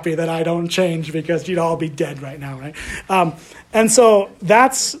really happy that I don't change, because you'd all be dead right now, right? And so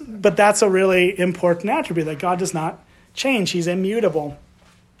that's a really important attribute, that God does not change. He's immutable.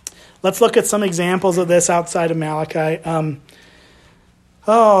 Let's look at some examples of this outside of Malachi.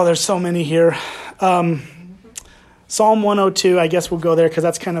 There's so many here. Psalm 102, I guess we'll go there because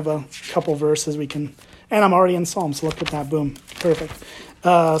that's kind of a couple verses we can, and I'm already in Psalm, so look at that, boom, perfect.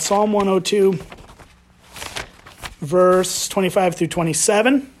 Psalm 102, verse 25 through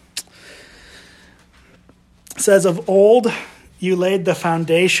 27, says, of old you laid the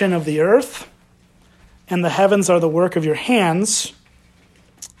foundation of the earth, and the heavens are the work of your hands.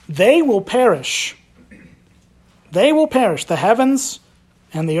 They will perish. They will perish. The heavens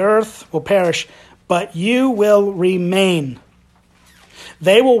and the earth will perish, but you will remain.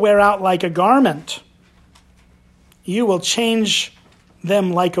 They will wear out like a garment. You will change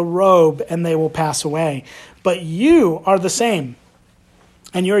them like a robe, and they will pass away. But you are the same,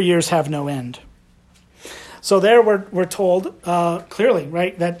 and your years have no end. So there we're told clearly,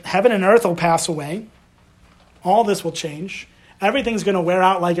 right, that heaven and earth will pass away. All this will change. Everything's going to wear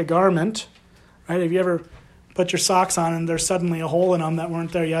out like a garment, right? Have you ever put your socks on and there's suddenly a hole in them that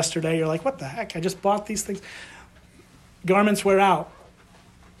weren't there yesterday? You're like, what the heck? I just bought these things. Garments wear out.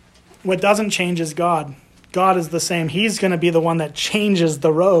 What doesn't change is God. God is the same. He's going to be the one that changes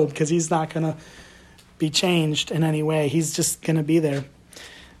the robe, because he's not going to be changed in any way. He's just going to be there.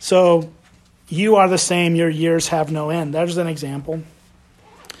 So you are the same. Your years have no end. There's an example.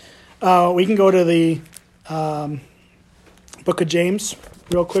 We can go to the book of James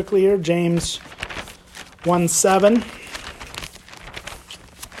real quickly here. James 1:7.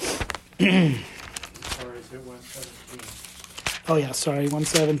 Or is it 1:17? Oh yeah, sorry,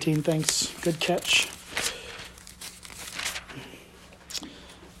 1:17. Thanks. Good catch.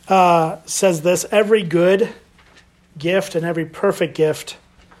 Says this: every good gift and every perfect gift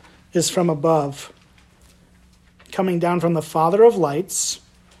is from above, coming down from the Father of lights,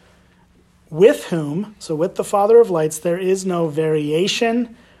 with whom, so with the Father of lights, there is no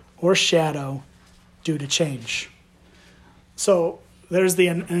variation or shadow due to change. So there's the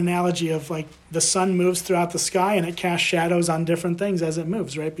analogy of like the sun moves throughout the sky and it casts shadows on different things as it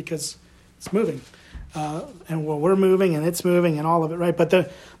moves, right? Because it's moving. And we're moving and it's moving and all of it, right? But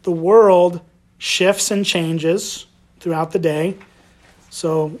the world shifts and changes throughout the day.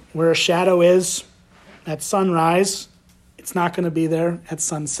 So where a shadow is at sunrise, it's not going to be there at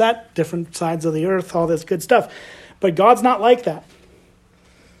sunset, different sides of the earth, all this good stuff. But God's not like that.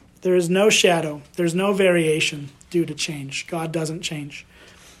 There is no shadow. There's no variation due to change. God doesn't change.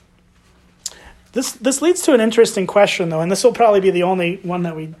 This leads to an interesting question, though, and this will probably be the only one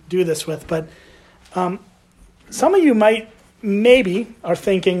that we do this with. But some of you maybe are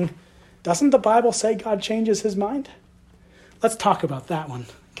thinking, doesn't the Bible say God changes his mind? Let's talk about that one.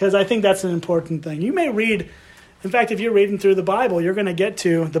 because I think that's an important thing. You may read, in fact, if you're reading through the Bible, you're going to get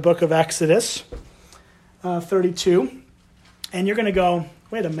to the book of Exodus 32, and you're going to go,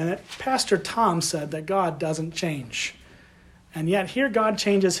 wait a minute, Pastor Tom said that God doesn't change. And yet here God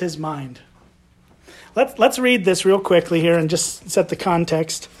changes his mind. Let's read this real quickly here and just set the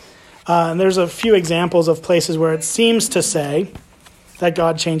context. And there's a few examples of places where it seems to say that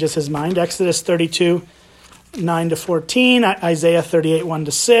God changes his mind. Exodus 32, 9-14, Isaiah 38,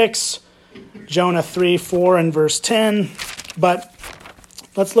 1-6, Jonah 3, 4, and verse 10. But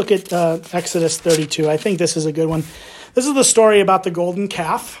let's look at Exodus 32. I think this is a good one. This is the story about the golden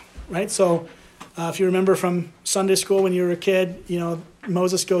calf, right? So if you remember from Sunday school when you were a kid,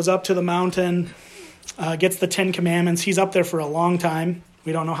 Moses goes up to the mountain, gets the 10 Commandments. He's up there for a long time.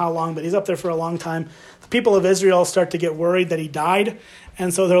 We don't know how long, but he's up there for a long time. The people of Israel start to get worried that he died.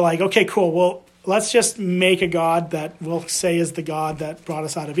 And so they're like, okay, cool. Well, let's just make a God that we'll say is the God that brought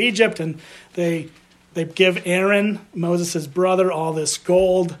us out of Egypt. And they give Aaron, Moses' brother, all this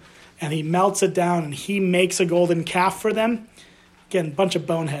gold, and he melts it down, and he makes a golden calf for them. Again, a bunch of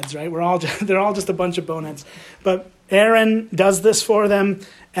boneheads, right? They're all just a bunch of boneheads. But Aaron does this for them,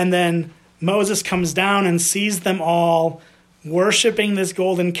 and then Moses comes down and sees them all worshiping this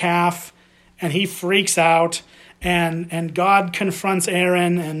golden calf, and he freaks out, and God confronts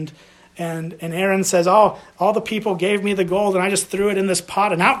Aaron, and Aaron says, all the people gave me the gold, and I just threw it in this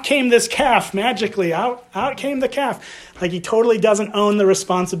pot, and out came this calf magically. Out came the calf. Like, he totally doesn't own the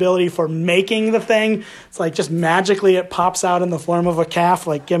responsibility for making the thing. It's like just magically it pops out in the form of a calf.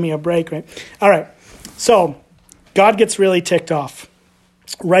 Like, give me a break, right? All right. So God gets really ticked off.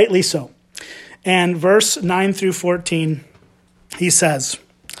 Rightly so. And verse 9-14, he says,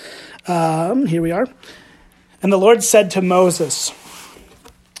 here we are. And the Lord said to Moses,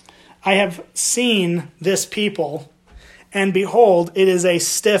 I have seen this people, and behold, it is a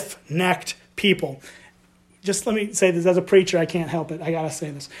stiff-necked people. Just let me say this. As a preacher, I can't help it. I got to say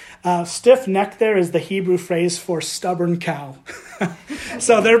this. Stiff-necked there is the Hebrew phrase for stubborn cow.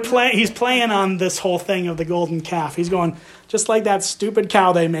 So he's playing on this whole thing of the golden calf. He's going, just like that stupid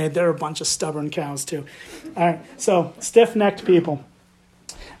cow they made, they're a bunch of stubborn cows too. All right, so stiff-necked people.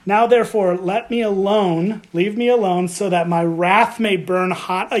 Now, therefore, leave me alone, so that my wrath may burn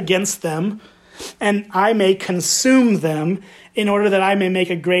hot against them, and I may consume them, in order that I may make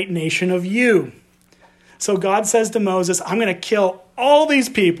a great nation of you. So God says to Moses, I'm going to kill all these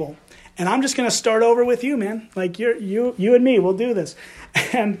people, and I'm just going to start over with you, man. Like, you and me, we'll do this.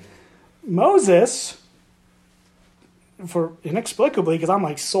 And Moses, inexplicably, because I'm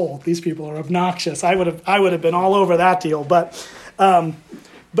like, sold, these people are obnoxious. I would have been all over that deal,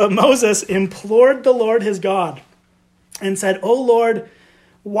 But Moses implored the Lord his God and said, O Lord,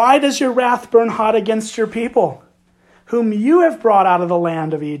 why does your wrath burn hot against your people, whom you have brought out of the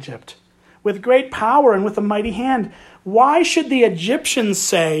land of Egypt, with great power and with a mighty hand? Why should the Egyptians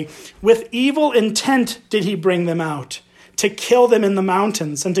say, with evil intent did he bring them out, to kill them in the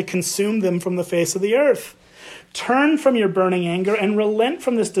mountains and to consume them from the face of the earth? Turn from your burning anger and relent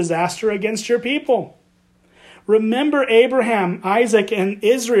from this disaster against your people. Remember Abraham, Isaac, and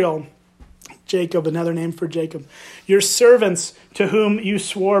Israel, Jacob, another name for Jacob, your servants to whom you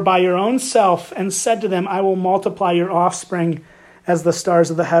swore by your own self and said to them, I will multiply your offspring as the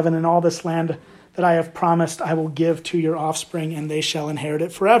stars of the heaven, and all this land that I have promised I will give to your offspring, and they shall inherit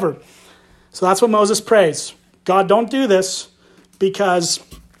it forever. So that's what Moses prays. God, don't do this, because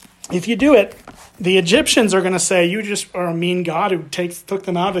if you do it, the Egyptians are going to say, you just are a mean God who took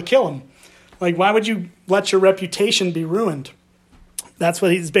them out to kill them. Like, why would you let your reputation be ruined? That's what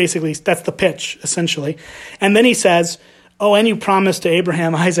that's the pitch, essentially. And then he says, oh, and you promised to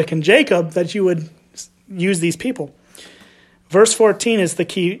Abraham, Isaac, and Jacob that you would use these people. Verse 14 is the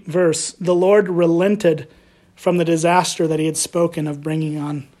key verse. The Lord relented from the disaster that he had spoken of bringing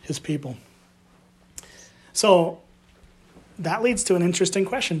on his people. So that leads to an interesting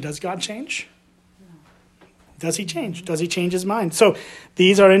question. Does God change? Does he change? Does he change his mind? So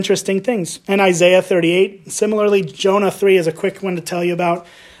these are interesting things. And Isaiah 38, similarly, Jonah 3 is a quick one to tell you about.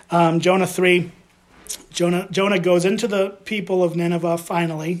 Jonah 3, Jonah goes into the people of Nineveh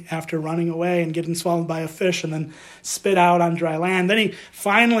finally after running away and getting swallowed by a fish and then spit out on dry land. Then he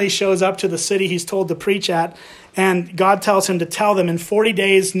finally shows up to the city he's told to preach at, and God tells him to tell them in 40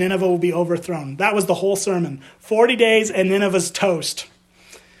 days Nineveh will be overthrown. That was the whole sermon. 40 days and Nineveh's toast.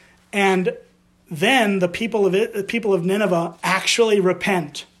 And then the people of Nineveh actually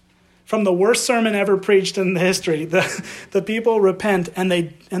repent. From the worst sermon ever preached in the history, the people repent and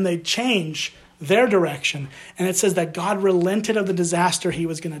they change their direction. And it says that God relented of the disaster he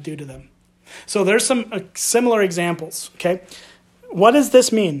was going to do to them. So there's some similar examples, okay? what does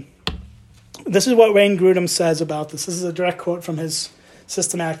this mean? This is what Wayne Grudem says about this. This is a direct quote from his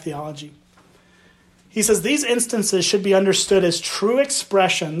Systematic Theology. He says, these instances should be understood as true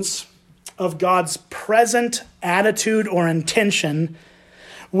expressions of God's present attitude or intention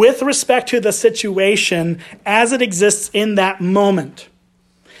with respect to the situation as it exists in that moment.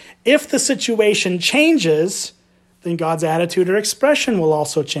 If the situation changes, then God's attitude or expression will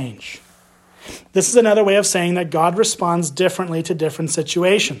also change. This is another way of saying that God responds differently to different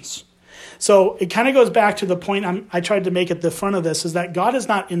situations. So it kind of goes back to the point I tried to make at the front of this, is that God is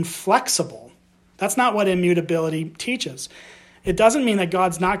not inflexible. That's not what immutability teaches. It doesn't mean that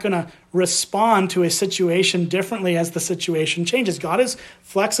God's not going to respond to a situation differently as the situation changes. God is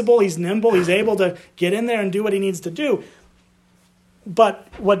flexible, he's nimble, he's able to get in there and do what he needs to do. But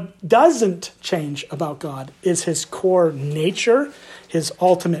what doesn't change about God is his core nature, his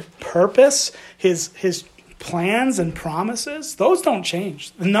ultimate purpose, his plans and promises. Those don't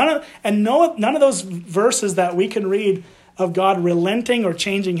change. None of those verses that we can read of God relenting or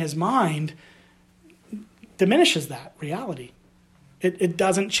changing his mind diminishes that reality. It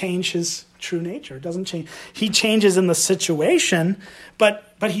doesn't change his true nature. It doesn't change. He changes in the situation, but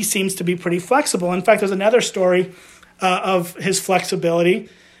he seems to be pretty flexible. In fact, there's another story of his flexibility,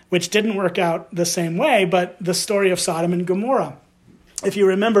 which didn't work out the same way, but the story of Sodom and Gomorrah. If you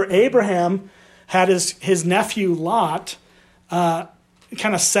remember, Abraham had his nephew Lot kind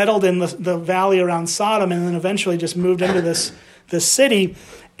of settled in the valley around Sodom, and then eventually just moved into this city.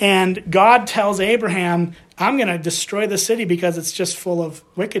 And God tells Abraham, I'm going to destroy the city because it's just full of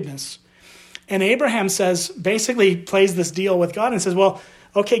wickedness. And Abraham basically plays this deal with God and says, well,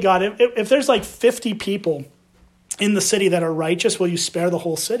 okay, God, if there's like 50 people in the city that are righteous, will you spare the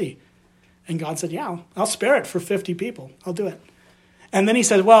whole city? And God said, yeah, I'll spare it for 50 people. I'll do it. And then he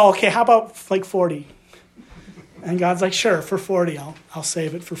said, well, okay, how about like 40? And God's like, sure, for 40, I'll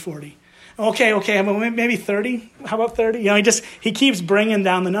save it for 40. Okay, maybe 30. How about 30? He keeps bringing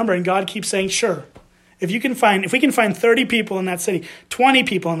down the number, and God keeps saying, sure. If we can find 30 people in that city, 20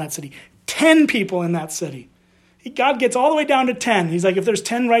 people in that city, 10 people in that city. God gets all the way down to 10. He's like, if there's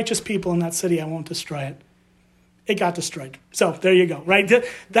 10 righteous people in that city, I won't destroy it. It got destroyed. So there you go, right?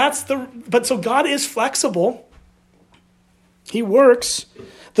 But so God is flexible. He works.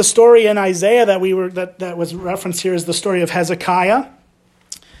 The story in Isaiah that was referenced here is the story of Hezekiah,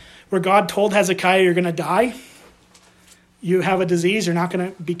 where God told Hezekiah, you're going to die. You have a disease. You're not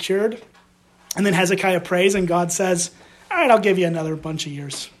going to be cured. And then Hezekiah prays, and God says, all right, I'll give you another bunch of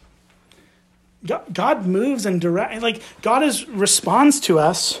years. God moves and directs. God responds to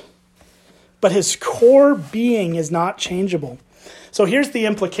us, but his core being is not changeable. So here's the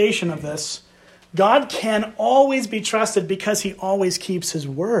implication of this. God can always be trusted because he always keeps his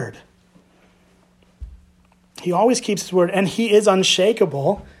word. He always keeps his word, and he is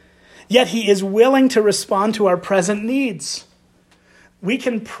unshakable, yet he is willing to respond to our present needs. We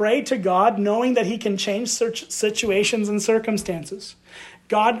can pray to God knowing that he can change situations and circumstances.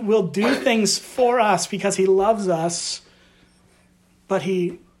 God will do things for us because he loves us, but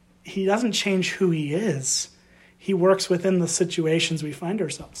he doesn't change who he is. He works within the situations we find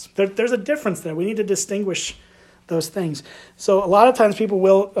ourselves. There's a difference there. We need to distinguish those things. So a lot of times people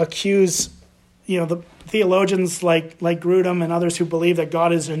will accuse, the theologians like Grudem and others who believe that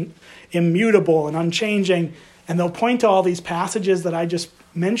God is immutable and unchanging, and they'll point to all these passages that I just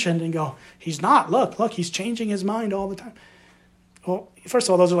mentioned and go, he's not. Look, he's changing his mind all the time. Well, first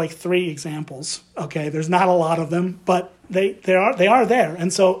of all, those are like 3 examples. Okay, there's not a lot of them, but they are there,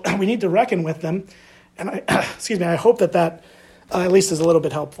 and so we need to reckon with them. And I hope that at least is a little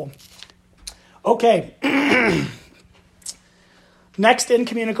bit helpful. Okay. Next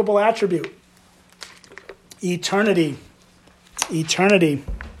incommunicable attribute. Eternity.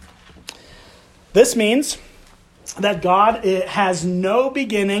 This means that God has no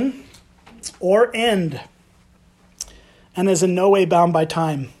beginning or end and is in no way bound by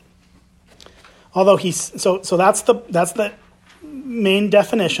time. Although so that's the main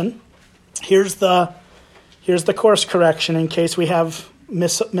definition. Here's the course correction in case we have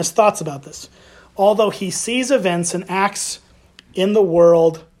misthoughts about this. Although he sees events and acts in the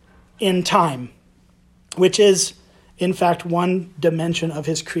world in time, which is, in fact, one dimension of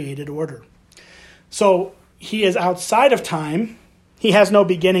his created order. So he is outside of time. He has no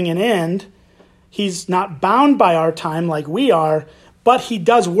beginning and end. He's not bound by our time like we are, but he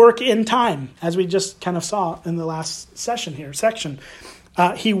does work in time, as we just kind of saw in the last section.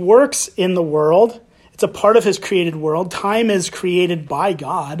 He works in the world. It's a part of his created world. Time is created by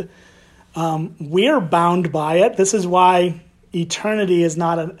God. We're bound by it. This is why eternity is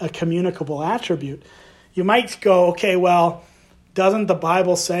not a communicable attribute. You might go, okay, well, doesn't the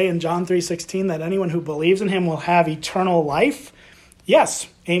Bible say in John 3:16 that anyone who believes in him will have eternal life? Yes,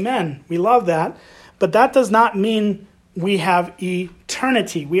 amen. We love that. But that does not mean we have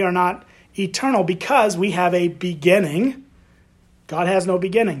eternity. We are not eternal because we have a beginning. God has no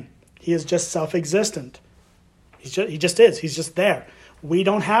beginning. He is just self-existent. He just is. He's just there. We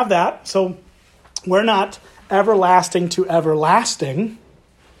don't have that, so we're not everlasting to everlasting.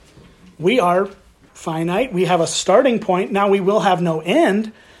 We are finite. We have a starting point. Now we will have no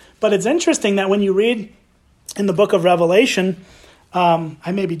end. But it's interesting that when you read in the book of Revelation,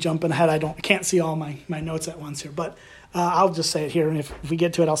 I may be jumping ahead. I can't see all my notes at once here, but I'll just say it here, and if we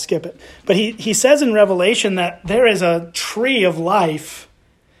get to it, I'll skip it. But he says in Revelation that there is a tree of life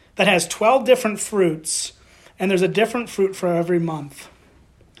that has 12 different fruits, and there's a different fruit for every month.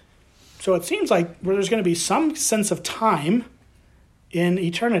 So it seems like there's going to be some sense of time in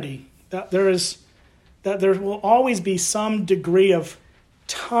eternity. That there will always be some degree of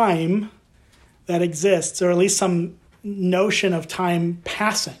time that exists, or at least some notion of time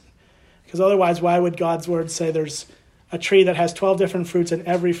passing. Because otherwise, why would God's word say there's a tree that has 12 different fruits, and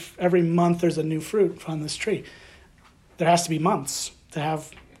every month there's a new fruit on this tree? There has to be months to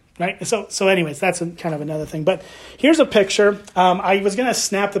have, right? So anyways, that's kind of another thing. But here's a picture. I was going to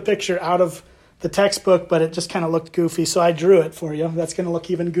snap the picture out of the textbook, but it just kind of looked goofy, so I drew it for you. That's going to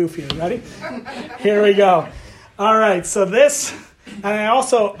look even goofier. Ready? Here we go. All right, so this, and I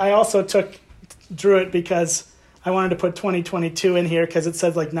also drew it because I wanted to put 2022 in here because it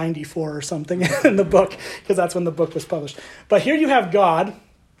says like 94 or something in the book, because that's when the book was published. But here you have God,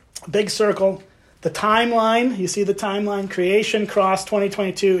 big circle, the timeline. You see the timeline, creation, cross,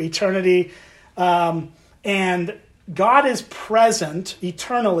 2022, eternity. And God is present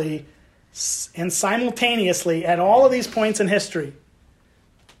eternally and simultaneously at all of these points in history.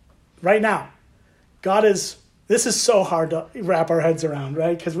 Right now, this is so hard to wrap our heads around,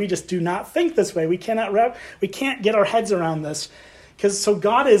 right? Because we just do not think this way. We can't get our heads around this. So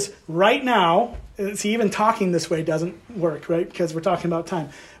God is right now, see, even talking this way doesn't work, right? Because we're talking about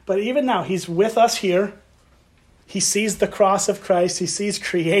time. But even now, he's with us here. He sees the cross of Christ. He sees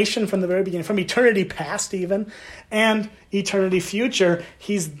creation from the very beginning, from eternity past even, and eternity future.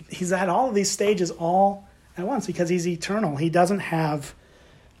 He's at all of these stages all at once because he's eternal. He doesn't have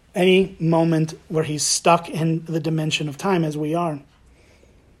any moment where he's stuck in the dimension of time as we are.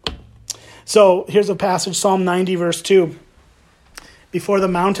 So here's a passage, Psalm 90, verse 2. Before the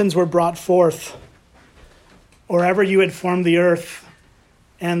mountains were brought forth, or ever you had formed the earth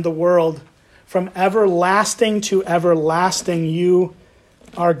and the world, from everlasting to everlasting you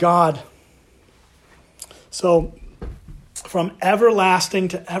are God. So from everlasting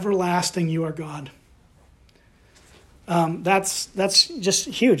to everlasting you are God. That's just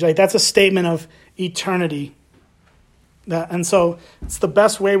huge. Like, that's a statement of eternity. And so it's the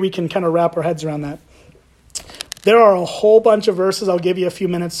best way we can kind of wrap our heads around that. There are a whole bunch of verses. I'll give you a few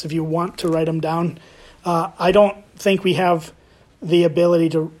minutes if you want to write them down. I don't think we have the ability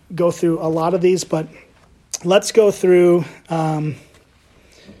to go through a lot of these, but let's go through,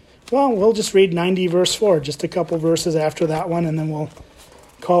 we'll just read 90 verse 4, just a couple verses after that one, and then we'll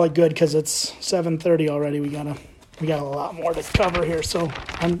call it good because it's 7:30 already. We got a lot more to cover here, so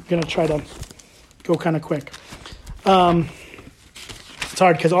I'm going to try to go kind of quick. It's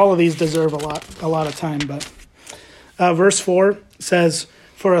hard because all of these deserve a lot of time, but verse 4 says,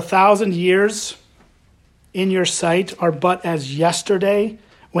 "For 1,000 years in your sight are but as yesterday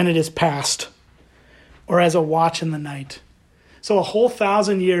when it is past, or as a watch in the night." So a whole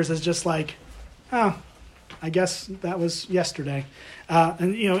 1,000 years is just like, I guess that was yesterday.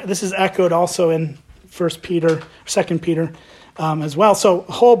 And this is echoed also in 2 Peter as well. So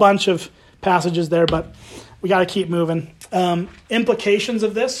a whole bunch of passages there, but we got to keep moving. Implications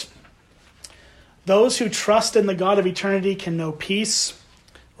of this: those who trust in the God of eternity can know peace,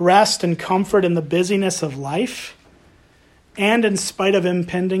 rest, and comfort in the busyness of life, and in spite of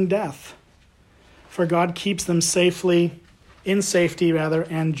impending death. For God keeps them in safety,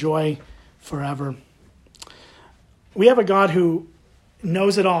 and joy forever. We have a God who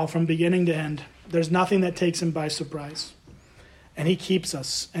knows it all from beginning to end. There's nothing that takes him by surprise. And he keeps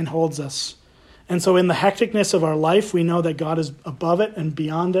us and holds us. And so in the hecticness of our life, we know that God is above it and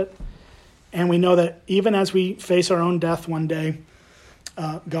beyond it. And we know that even as we face our own death one day,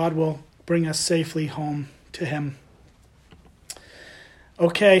 God will bring us safely home to him.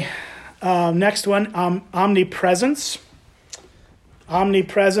 Okay, next one, omnipresence.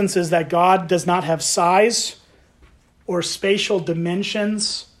 Omnipresence is that God does not have size or spatial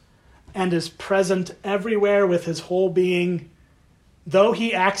dimensions and is present everywhere with his whole being, though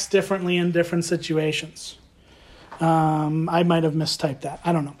he acts differently in different situations. I might have mistyped that.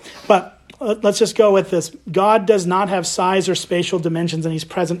 I don't know. But let's just go with this. God does not have size or spatial dimensions, and he's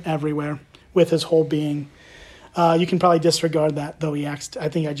present everywhere with his whole being. You can probably disregard that, though I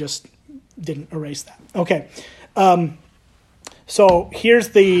think I just didn't erase that. Okay. So here's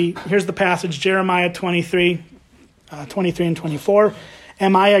the passage, Jeremiah 23 and 24.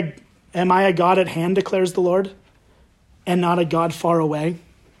 Am I a God at hand, declares the Lord, and not a God far away?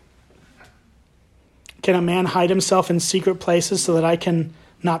 Can a man hide himself in secret places so that I can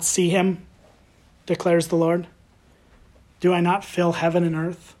not see him, declares the Lord? Do I not fill heaven and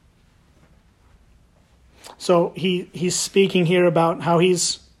earth? So he's speaking here about how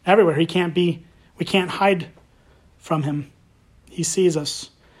he's everywhere. We can't hide from him. He sees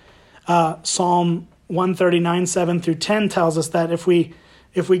us. Psalm 139, 7 through 10 tells us that if we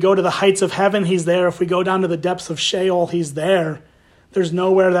go to the heights of heaven, he's there. If we go down to the depths of Sheol, he's there. There's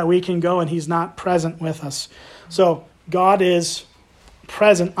nowhere that we can go, and he's not present with us. So God is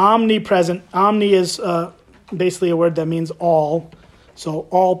present, omnipresent. Omni is basically a word that means all. So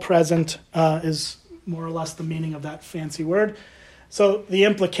all present is more or less the meaning of that fancy word. So the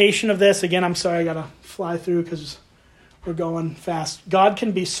implication of this, again, I'm sorry, I got to fly through because we're going fast. God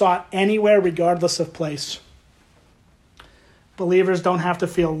can be sought anywhere regardless of place. Believers don't have to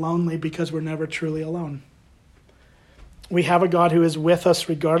feel lonely because we're never truly alone. We have a God who is with us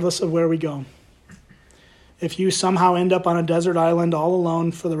regardless of where we go. If you somehow end up on a desert island all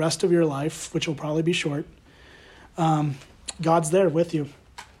alone for the rest of your life, which will probably be short, God's there with you,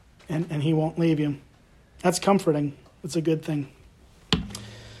 and he won't leave you. That's comforting. It's a good thing.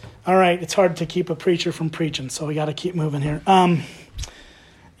 All right, it's hard to keep a preacher from preaching, so we got to keep moving here.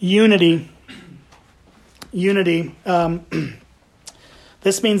 Unity.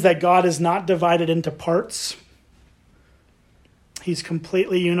 This means that God is not divided into parts. He's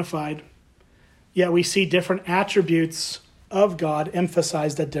completely unified. Yet we see different attributes of God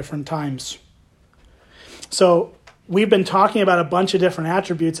emphasized at different times. So we've been talking about a bunch of different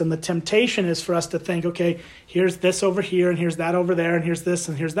attributes, and the temptation is for us to think, okay, here's this over here, and here's that over there, and here's this,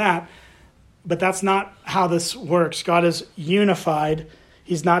 and here's that. But that's not how this works. God is unified.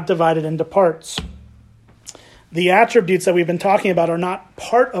 He's not divided into parts. The attributes that we've been talking about are not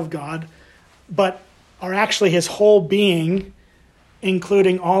part of God, but are actually his whole being,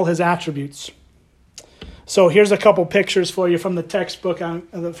 including all his attributes. So here's a couple pictures for you from the textbook,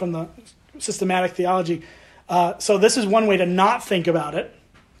 from the systematic theology. So this is one way to not think about it,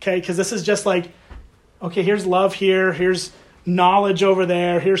 okay? Because this is just like, okay, here's love here, here's knowledge over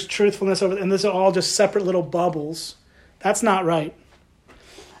there, here's truthfulness over there, and these are all just separate little bubbles. That's not right.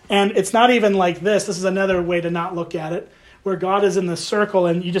 And it's not even like this. This is another way to not look at it, where God is in the circle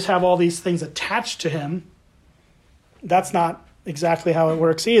and you just have all these things attached to him. That's not exactly how it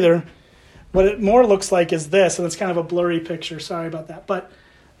works either. What it more looks like is this, and it's kind of a blurry picture. Sorry about that. But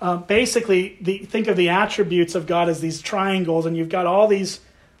basically, think of the attributes of God as these triangles, and you've got all these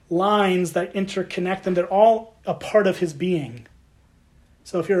lines that interconnect them. They're all a part of his being.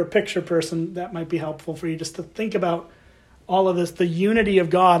 So if you're a picture person, that might be helpful for you just to think about all of this, the unity of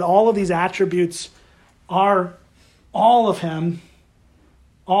God. All of these attributes are all of him,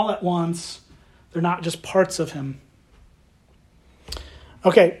 all at once. They're not just parts of him.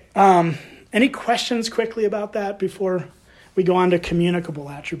 Okay, any questions quickly about that before we go on to communicable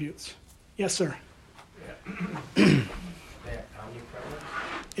attributes? Yes, sir. Yeah. Omnipresence?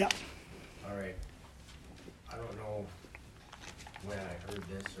 Yeah. All right. I don't know when I heard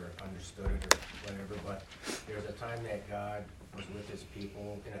this or understood it or whatever, but there's a time that God was with his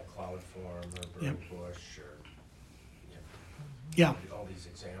people in a cloud form or burning bush or all these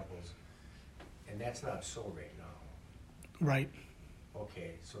examples. And that's not so right now. Right.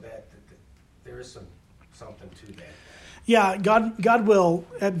 Okay, so that there is something to that. Yeah, God will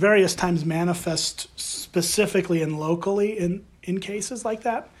at various times manifest specifically and locally in cases like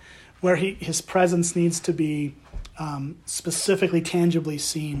that, where his presence needs to be specifically, tangibly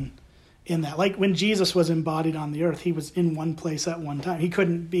seen in that. Like when Jesus was embodied on the earth, he was in one place at one time. He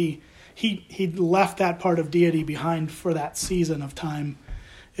couldn't be, he left that part of deity behind for that season of time,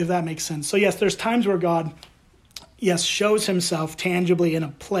 if that makes sense. So yes, there's times where God, shows himself tangibly in a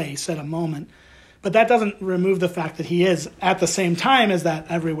place at a moment, but that doesn't remove the fact that he is at the same time as that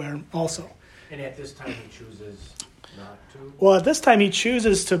everywhere also. And at this time he chooses not to? Well, at this time he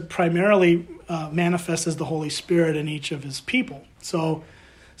chooses to primarily manifest as the Holy Spirit in each of his people. So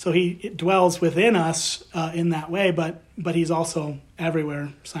he dwells within us in that way, but he's also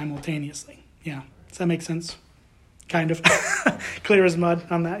everywhere simultaneously. Yeah. Does that make sense? Kind of. Clear as mud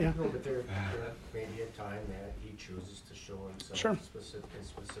on that, yeah. No, but there may be a time that he chooses to show himself himself Sure. in specific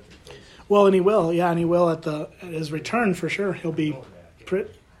places. Well, and he will, and he will at his return for sure. He'll be Know that,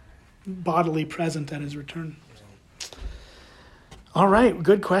 bodily present at his return. All right,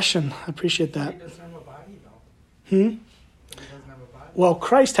 good question. I appreciate that. He doesn't have a body, though. He doesn't have a body. Well,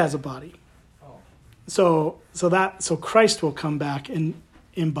 Christ has a body, Oh, so Christ will come back in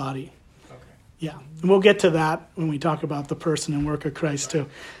body. okay. Yeah, and we'll get to that when we talk about the person and work of Christ too.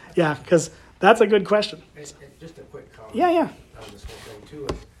 Yeah, because that's a good question. And just a quick comment. Yeah. On this whole thing too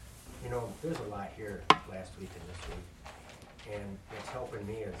is, there's a lot here last week and this week, and what's helping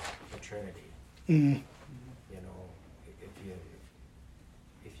me is the Trinity. Mm,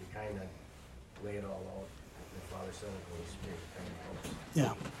 If you kind of lay it all out, the Father, Son, and Holy Spirit kind of helps.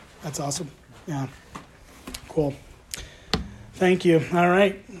 yeah, that's awesome. Yeah, cool. Thank you. All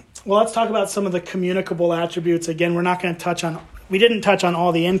right. Well, let's talk about some of the communicable attributes. Again, we didn't touch on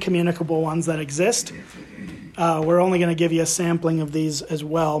all the incommunicable ones that exist. We're only going to give you a sampling of these as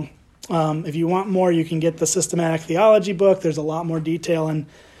well. If you want more, you can get the Systematic Theology book. There's a lot more detail and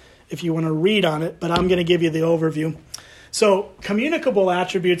if you want to read on it, but I'm going to give you the overview. So communicable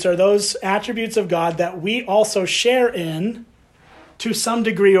attributes are those attributes of God that we also share in to some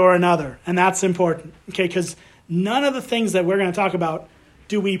degree or another. And that's important, okay? Because none of the things that we're going to talk about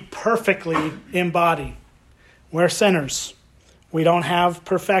do we perfectly embody. We're sinners. We don't have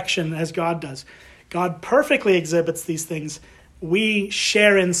perfection as God does. God perfectly exhibits these things. We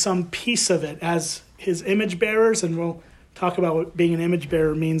share in some piece of it as his image bearers, and we'll talk about what being an image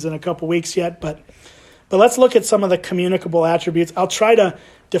bearer means in a couple weeks yet. But let's look at some of the communicable attributes. I'll try to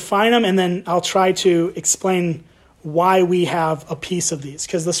define them, and then I'll try to explain why we have a piece of these,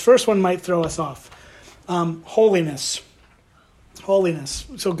 because this first one might throw us off. Holiness.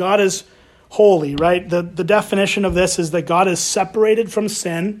 So God is holy, right? The definition of this is that God is separated from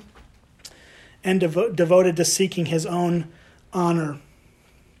sin and devoted to seeking his own honor.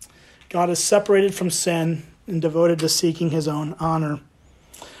 God is separated from sin and devoted to seeking his own honor.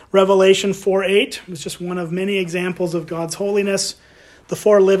 Revelation 4:8 was just one of many examples of God's holiness. The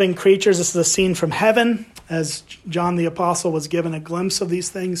four living creatures, this is a scene from heaven, as John the Apostle was given a glimpse of these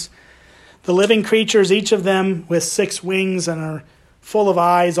things. The living creatures, each of them with 6 wings and are full of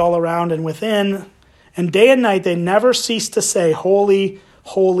eyes all around and within. And day and night they never cease to say, "Holy,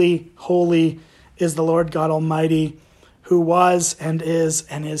 holy, holy is the Lord God Almighty, who was and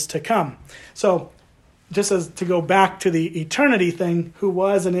is to come." So just as to go back to the eternity thing, who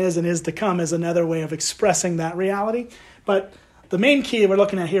was and is to come is another way of expressing that reality. But the main key we're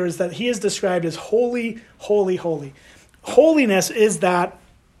looking at here is that he is described as holy, holy, holy. Holiness is that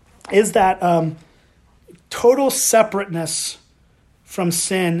total separateness from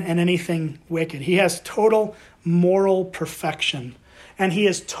sin and anything wicked. He has total moral perfection, and he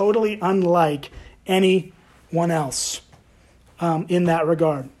is totally unlike anyone else in that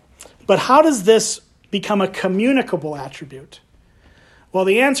regard. But how does this become a communicable attribute? Well,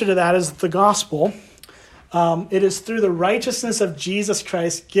 the answer to that is the gospel. It is through the righteousness of Jesus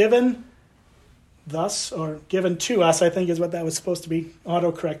Christ given thus, or given to us, I think is what that was supposed to be.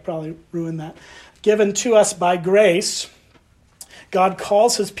 Autocorrect probably ruined that. Given to us by grace, God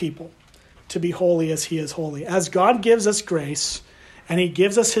calls his people to be holy as he is holy. As God gives us grace and he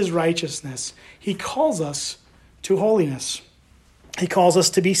gives us his righteousness, he calls us to holiness. He calls us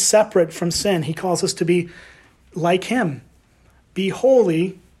to be separate from sin. He calls us to be like him. Be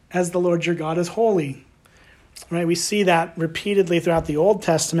holy as the Lord your God is holy. Right? We see that repeatedly throughout the Old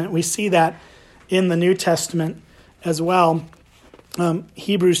Testament. We see that in the New Testament as well.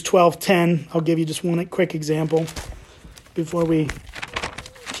 Hebrews 12:10. I'll give you just one quick example before we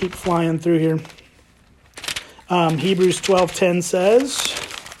keep flying through here. Hebrews 12:10 says,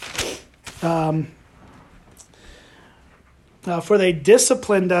 "For they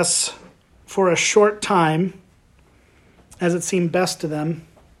disciplined us for a short time, as it seemed best to them,"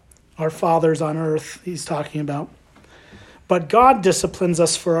 our fathers on earth, he's talking about. "But God disciplines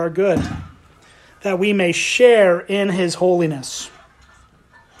us for our good, that we may share in his holiness."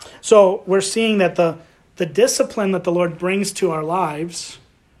 So we're seeing that the discipline that the Lord brings to our lives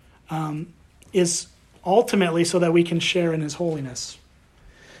is ultimately so that we can share in his holiness.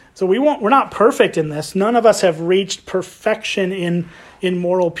 So we're not perfect in this. None of us have reached perfection in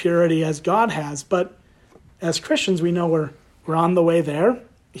moral purity as God has. But as Christians, we know we're on the way there.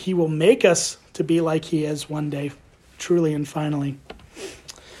 He will make us to be like he is one day, truly and finally.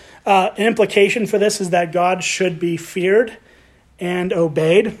 An implication for this is that God should be feared and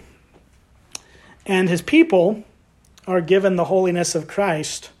obeyed. And his people are given the holiness of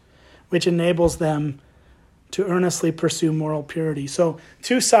Christ, which enables them to earnestly pursue moral purity. So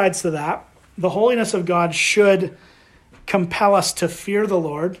 2 sides to that. The holiness of God should compel us to fear the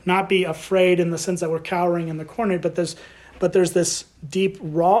Lord, not be afraid in the sense that we're cowering in the corner, but there's this deep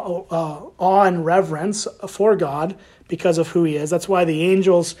awe and reverence for God because of who he is. That's why the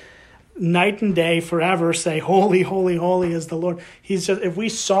angels night and day forever say, holy, holy, holy is the Lord. He's just, if we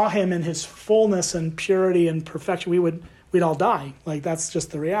saw him in his fullness and purity and perfection, we'd all die. Like, that's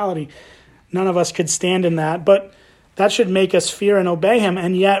just the reality. None of us could stand in that, but that should make us fear and obey him.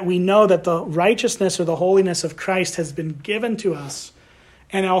 And yet we know that the righteousness or the holiness of Christ has been given to us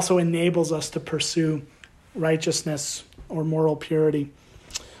and also enables us to pursue righteousness or moral purity.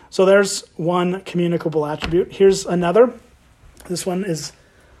 So there's one communicable attribute. Here's another. This one is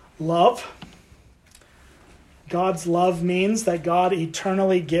love. God's love means that God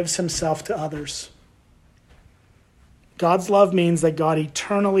eternally gives himself to others. God's love means that God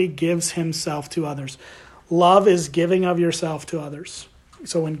eternally gives himself to others. Love is giving of yourself to others.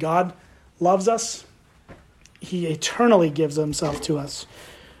 So when God loves us, he eternally gives himself to us.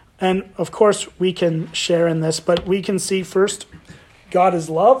 And of course, we can share in this, but we can see first, God is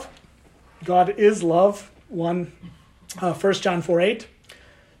love. God is love. 1 John 4:8,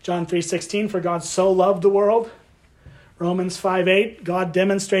 John 3:16, for God so loved the world. Romans 5:8, God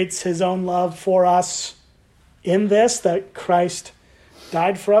demonstrates his own love for us in this, that Christ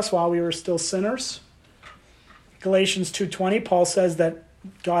died for us while we were still sinners. Galatians 2:20, Paul says that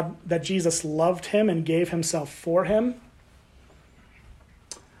Jesus loved him and gave himself for him.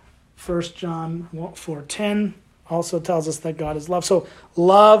 1 John 4:10 also tells us that God is love. So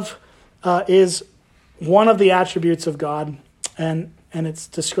love is one of the attributes of God, and it's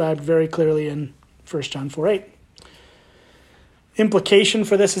described very clearly in 1 John 4:8. Implication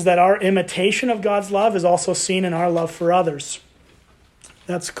for this is that our imitation of God's love is also seen in our love for others.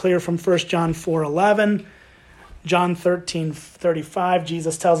 That's clear from 1 John 4:11. John 13:35,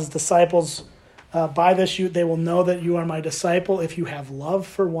 Jesus tells his disciples, by this they will know that you are my disciple if you have love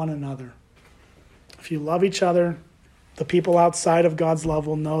for one another. If you love each other, the people outside of God's love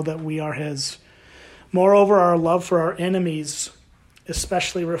will know that we are his. Moreover, our love for our enemies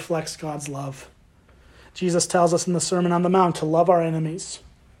especially reflects God's love. Jesus tells us in the Sermon on the Mount to love our enemies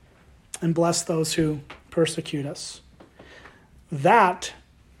and bless those who persecute us. That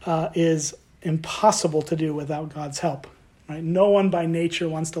is impossible to do without God's help. Right? No one by nature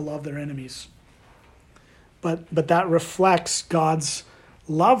wants to love their enemies. But that reflects God's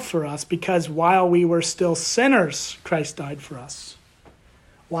love for us, because while we were still sinners, Christ died for us.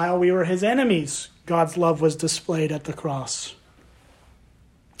 While we were his enemies, God's love was displayed at the cross.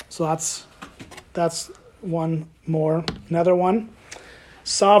 So that's one more. Another one,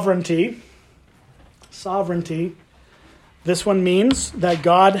 sovereignty. Sovereignty. This one means that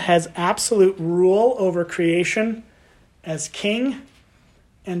God has absolute rule over creation as king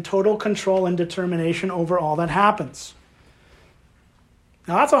and total control and determination over all that happens.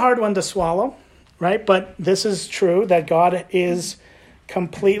 Now that's a hard one to swallow, right? But this is true, that God is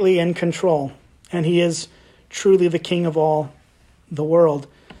completely in control and he is truly the king of all the world.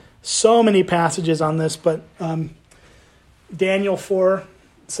 So many passages on this, but Daniel 4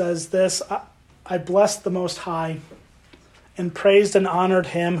 says this, I blessed the Most High and praised and honored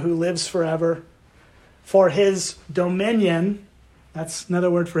him who lives forever, for his dominion, that's another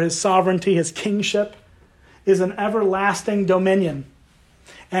word for his sovereignty, his kingship, is an everlasting dominion,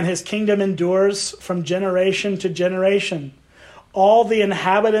 and his kingdom endures from generation to generation. All the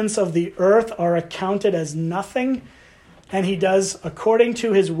inhabitants of the earth are accounted as nothing, and he does according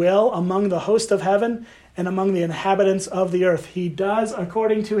to his will among the host of heaven and among the inhabitants of the earth. He does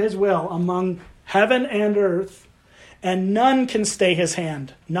according to his will among heaven and earth, and none can stay his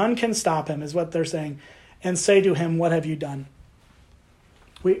hand. None can stop him, is what they're saying, and say to him, what have you done?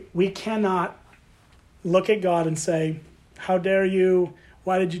 We cannot look at God and say, how dare you?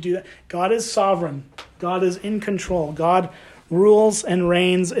 Why did you do that? God is sovereign. God is in control. God rules and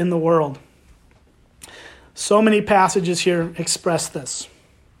reigns in the world. So many passages here express this.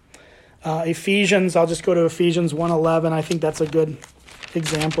 Ephesians, I'll just go to Ephesians 1:11. I think that's a good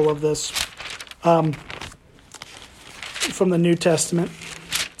example of this. From the New Testament,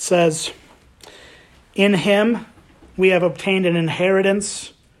 it says, in him we have obtained an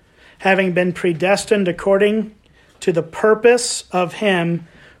inheritance, having been predestined according to the purpose of him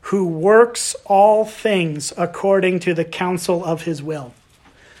who works all things according to the counsel of his will.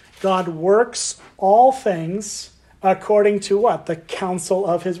 God works all things according to what? The counsel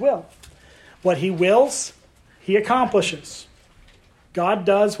of his will. What he wills, he accomplishes. God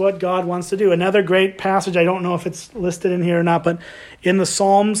does what God wants to do. Another great passage, I don't know if it's listed in here or not, but in the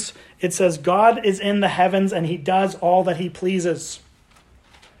Psalms, it says, God is in the heavens and he does all that he pleases.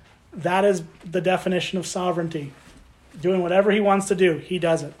 That is the definition of sovereignty. doing whatever he wants to do. He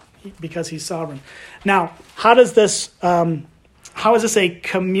does it because he's sovereign. Now, how is this a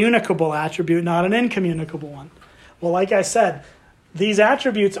communicable attribute, not an incommunicable one? Well, like I said, these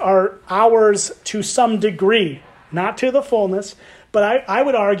attributes are ours to some degree, not to the fullness. But I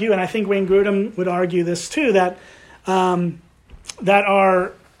would argue, and I think Wayne Grudem would argue this too, that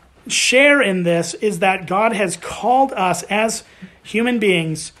our share in this is that God has called us as human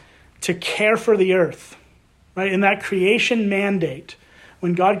beings to care for the earth, right? In that creation mandate,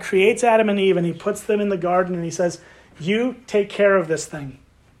 when God creates Adam and Eve and he puts them in the garden and he says, you take care of this thing.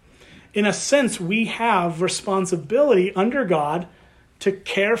 In a sense, we have responsibility under God to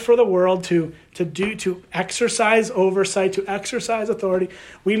care for the world, to exercise oversight, to exercise authority.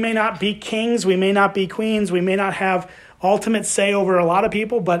 We may not be kings, we may not be queens, we may not have ultimate say over a lot of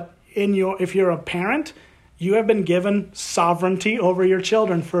people, but if you're a parent, you have been given sovereignty over your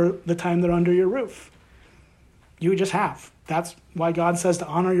children for the time they're under your roof. You just have. That's why God says to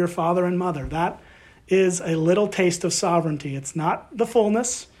honor your father and mother. That is a little taste of sovereignty. It's not the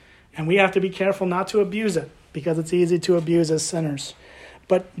fullness, and we have to be careful not to abuse it because it's easy to abuse as sinners.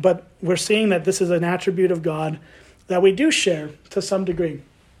 But we're seeing that this is an attribute of God that we do share to some degree.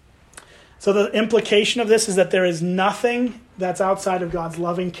 So the implication of this is that there is nothing that's outside of God's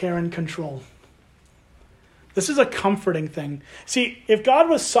loving care and control. This is a comforting thing. See, if God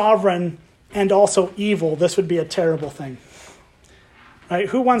was sovereign and also evil, this would be a terrible thing. Right?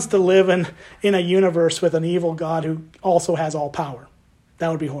 Who wants to live in a universe with an evil God who also has all power? That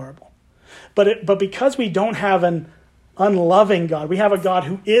would be horrible. But because we don't have an unloving God, we have a God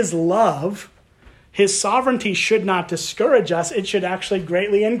who is love. His sovereignty should not discourage us. It should actually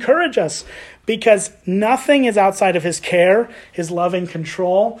greatly encourage us because nothing is outside of his care, his loving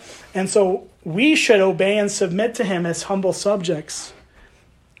control. And so we should obey and submit to him as humble subjects.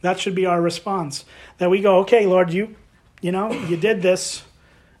 That should be our response. That we go, okay, Lord, you did this.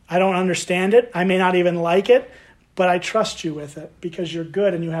 I don't understand it. I may not even like it, but I trust you with it because you're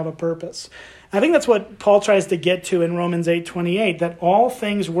good and you have a purpose. I think that's what Paul tries to get to in Romans 8:28, that all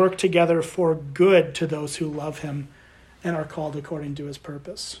things work together for good to those who love him and are called according to his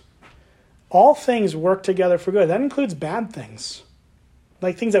purpose. All things work together for good. That includes bad things,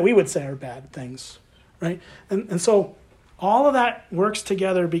 like things that we would say are bad things, right? And so all of that works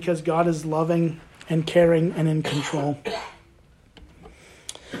together because God is loving and caring and in control.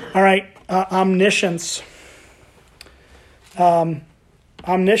 All right, omniscience.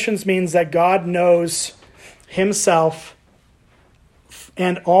 Omniscience means that God knows himself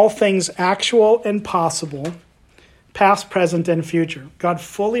and all things actual and possible, past, present, and future. God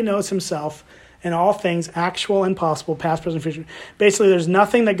fully knows himself and all things actual and possible, past, present, future. Basically, there's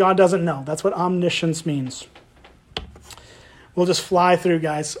nothing that God doesn't know. That's what omniscience means. We'll just fly through,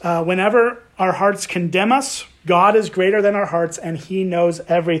 guys. Whenever our hearts condemn us, God is greater than our hearts, and he knows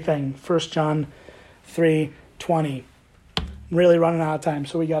everything. 1 John 3:20. Really running out of time,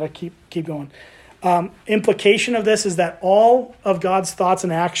 so we got to keep going. Implication of this is that all of God's thoughts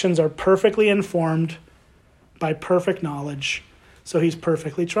and actions are perfectly informed by perfect knowledge, so he's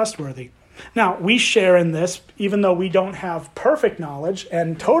perfectly trustworthy. Now, we share in this, even though we don't have perfect knowledge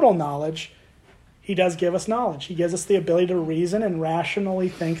and total knowledge, he does give us knowledge. He gives us the ability to reason and rationally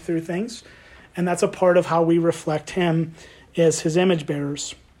think through things, and that's a part of how we reflect him as his image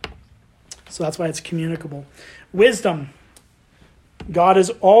bearers. So that's why it's communicable. Wisdom. God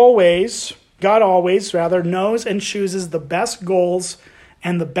always knows and chooses the best goals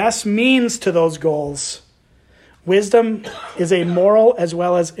and the best means to those goals. Wisdom is a moral as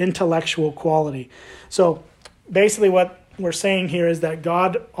well as intellectual quality. So basically what we're saying here is that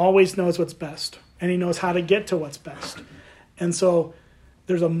God always knows what's best, and he knows how to get to what's best. And so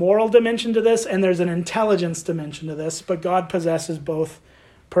there's a moral dimension to this, and there's an intelligence dimension to this, but God possesses both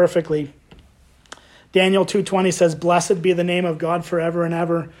perfectly. Daniel 2:20 says, "Blessed be the name of God forever and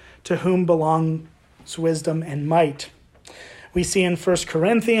ever, to whom belongs wisdom and might." We see in 1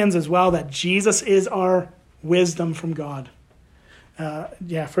 Corinthians as well that Jesus is our wisdom from God.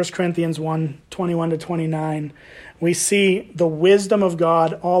 1 Corinthians 1:21-29. We see the wisdom of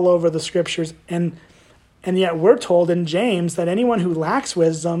God all over the scriptures, and yet we're told in James that anyone who lacks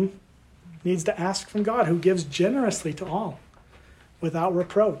wisdom needs to ask from God, who gives generously to all without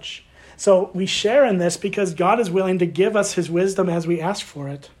reproach. So we share in this because God is willing to give us his wisdom as we ask for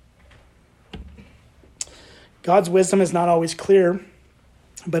it. God's wisdom is not always clear,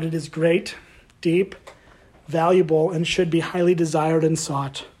 but it is great, deep, valuable, and should be highly desired and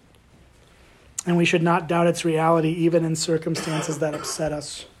sought. And we should not doubt its reality even in circumstances that upset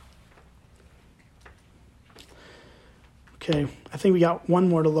us. Okay, I think we got one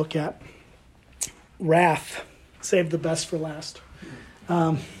more to look at. Wrath. Save the best for last.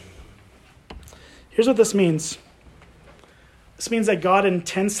 Here's what this means. This means that God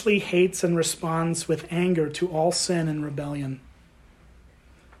intensely hates and responds with anger to all sin and rebellion.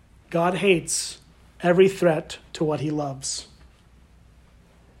 God hates every threat to what he loves.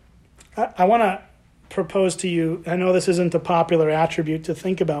 I want to propose to you, I know this isn't a popular attribute to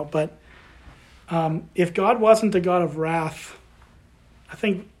think about, but if God wasn't a God of wrath, I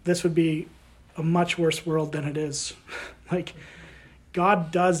think this would be a much worse world than it is. Like,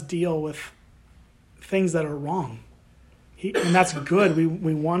 God does deal with things that are wrong. And that's good.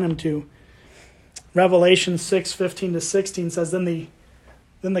 We want him to. Revelation 6:15-16 says,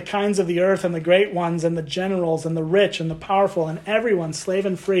 Then the kinds of the earth and the great ones and the generals and the rich and the powerful and everyone, slave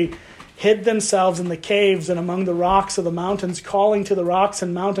and free, hid themselves in the caves and among the rocks of the mountains, calling to the rocks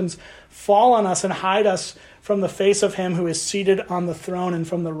and mountains, fall on us and hide us from the face of him who is seated on the throne and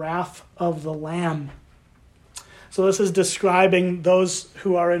from the wrath of the Lamb. So this is describing those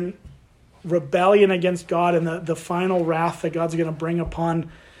who are in rebellion against God and the final wrath that God's going to bring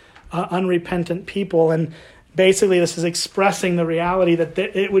upon unrepentant people. And basically this is expressing the reality that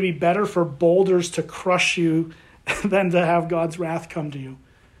it would be better for boulders to crush you than to have God's wrath come to you.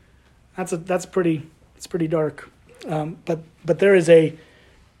 It's pretty dark. But there is a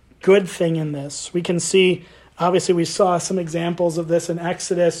good thing in this. We can see, obviously we saw some examples of this in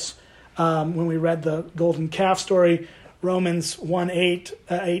Exodus when we read the golden calf story. Romans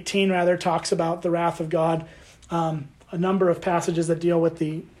 1:18 talks about the wrath of God. A number of passages that deal with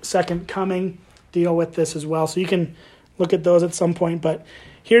the second coming deal with this as well. So you can look at those at some point. But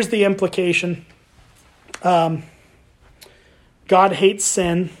here's the implication. God hates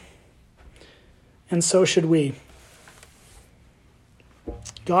sin, and so should we.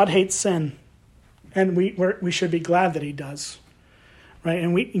 God hates sin, and we should be glad that he does. Right?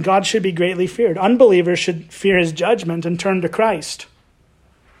 And God should be greatly feared. Unbelievers should fear his judgment and turn to Christ,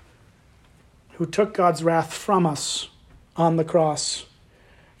 who took God's wrath from us on the cross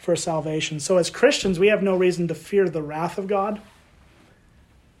for salvation. So as Christians, we have no reason to fear the wrath of God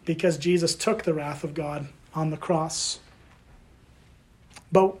because Jesus took the wrath of God on the cross.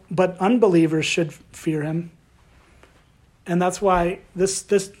 But unbelievers should fear him. And that's why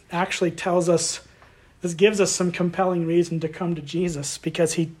this actually tells us, this gives us some compelling reason to come to Jesus,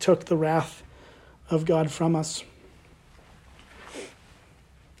 because he took the wrath of God from us.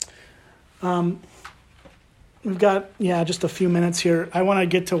 We've got, just a few minutes here. I want to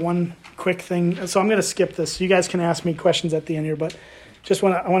get to one quick thing. So I'm going to skip this. You guys can ask me questions at the end here, but I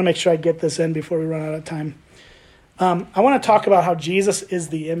want to make sure I get this in before we run out of time. I want to talk about how Jesus is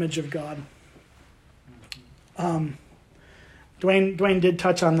the image of God. Dwayne did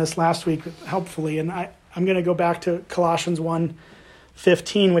touch on this last week helpfully, and I'm going to go back to Colossians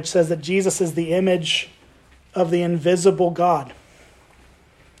 1:15, which says that Jesus is the image of the invisible God,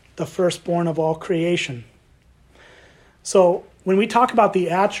 the firstborn of all creation. So when we talk about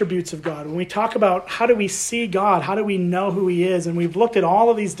the attributes of God, when we talk about how do we see God, how do we know who he is, and we've looked at all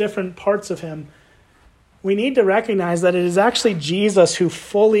of these different parts of him, we need to recognize that it is actually Jesus who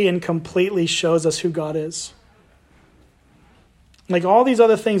fully and completely shows us who God is. Like all these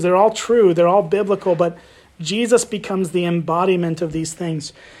other things, they're all true, they're all biblical, but Jesus becomes the embodiment of these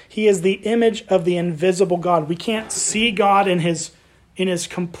things. He is the image of the invisible God. We can't see God in his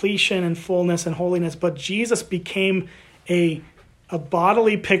completion and fullness and holiness, but Jesus became a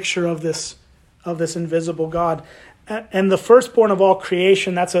bodily picture of this invisible God. And the firstborn of all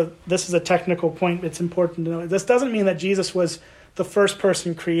creation, this is a technical point. It's important to know. This doesn't mean that Jesus was the first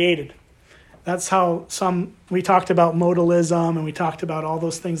person created. That's how we talked about modalism and we talked about all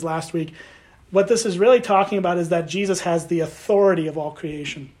those things last week. What this is really talking about is that Jesus has the authority of all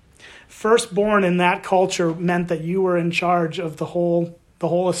creation. Firstborn in that culture meant that you were in charge of the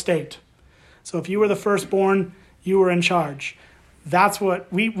whole estate. So if you were the firstborn, you were in charge. That's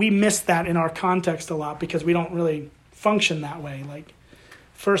what we miss that in our context a lot because we don't really function that way. Like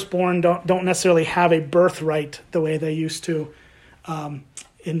firstborn don't necessarily have a birthright the way they used to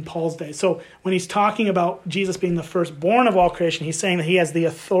in Paul's day. So when he's talking about Jesus being the firstborn of all creation, he's saying that he has the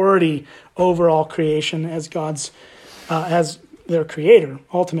authority over all creation as as their creator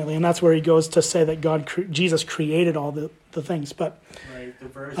ultimately, and that's where he goes to say that Jesus created all the things. But right, the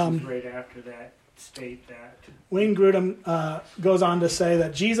verses right after that state that. Wayne Grudem goes on to say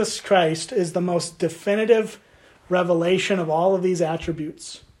that Jesus Christ is the most definitive revelation of all of these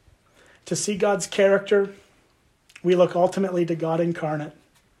attributes. To see God's character, we look ultimately to God incarnate.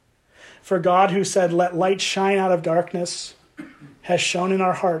 For God, who said, "Let light shine out of darkness," has shone in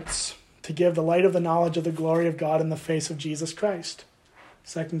our hearts to give the light of the knowledge of the glory of God in the face of Jesus Christ.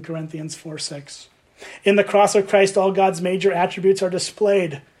 2 Corinthians 4:6. In the cross of Christ, all God's major attributes are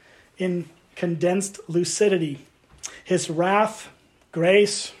displayed in condensed lucidity. His wrath,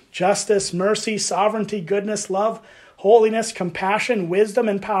 grace, justice, mercy, sovereignty, goodness, love, holiness, compassion, wisdom,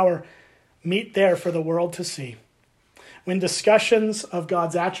 and power meet there for the world to see. When discussions of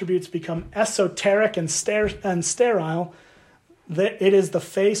God's attributes become esoteric and sterile, it is the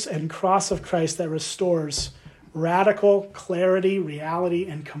face and cross of Christ that restores radical clarity, reality,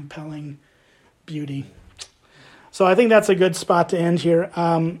 and compelling beauty. So I think that's a good spot to end here.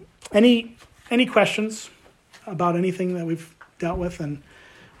 Any questions about anything that we've dealt with? And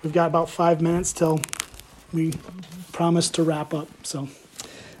we've got about 5 minutes till we promise to wrap up. So,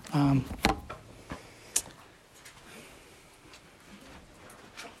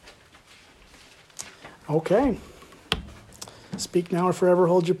 okay. Speak now or forever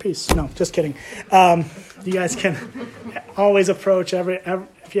hold your peace. No, just kidding. You guys can always approach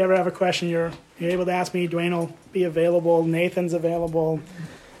if you ever have a question, you're able to ask me. Dwayne will be available. Nathan's available.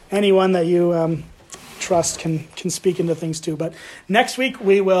 Anyone that you trust can speak into things too. But next week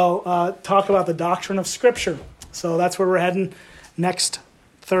we will talk about the doctrine of Scripture. So that's where we're heading next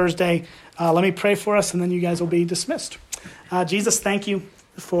Thursday. Let me pray for us, and then you guys will be dismissed. Jesus, thank you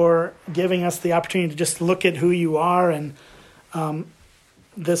for giving us the opportunity to just look at who you are and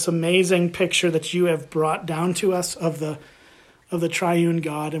this amazing picture that you have brought down to us of the triune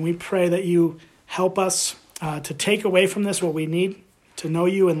God. And we pray that you help us to take away from this what we need to know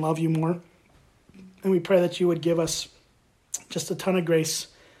you and love you more. And we pray that you would give us just a ton of grace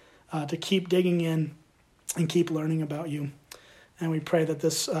to keep digging in and keep learning about you. And we pray that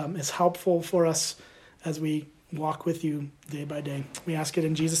this is helpful for us as we walk with you day by day. We ask it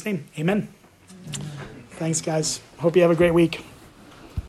in Jesus' name. Amen. Thanks, guys. Hope you have a great week.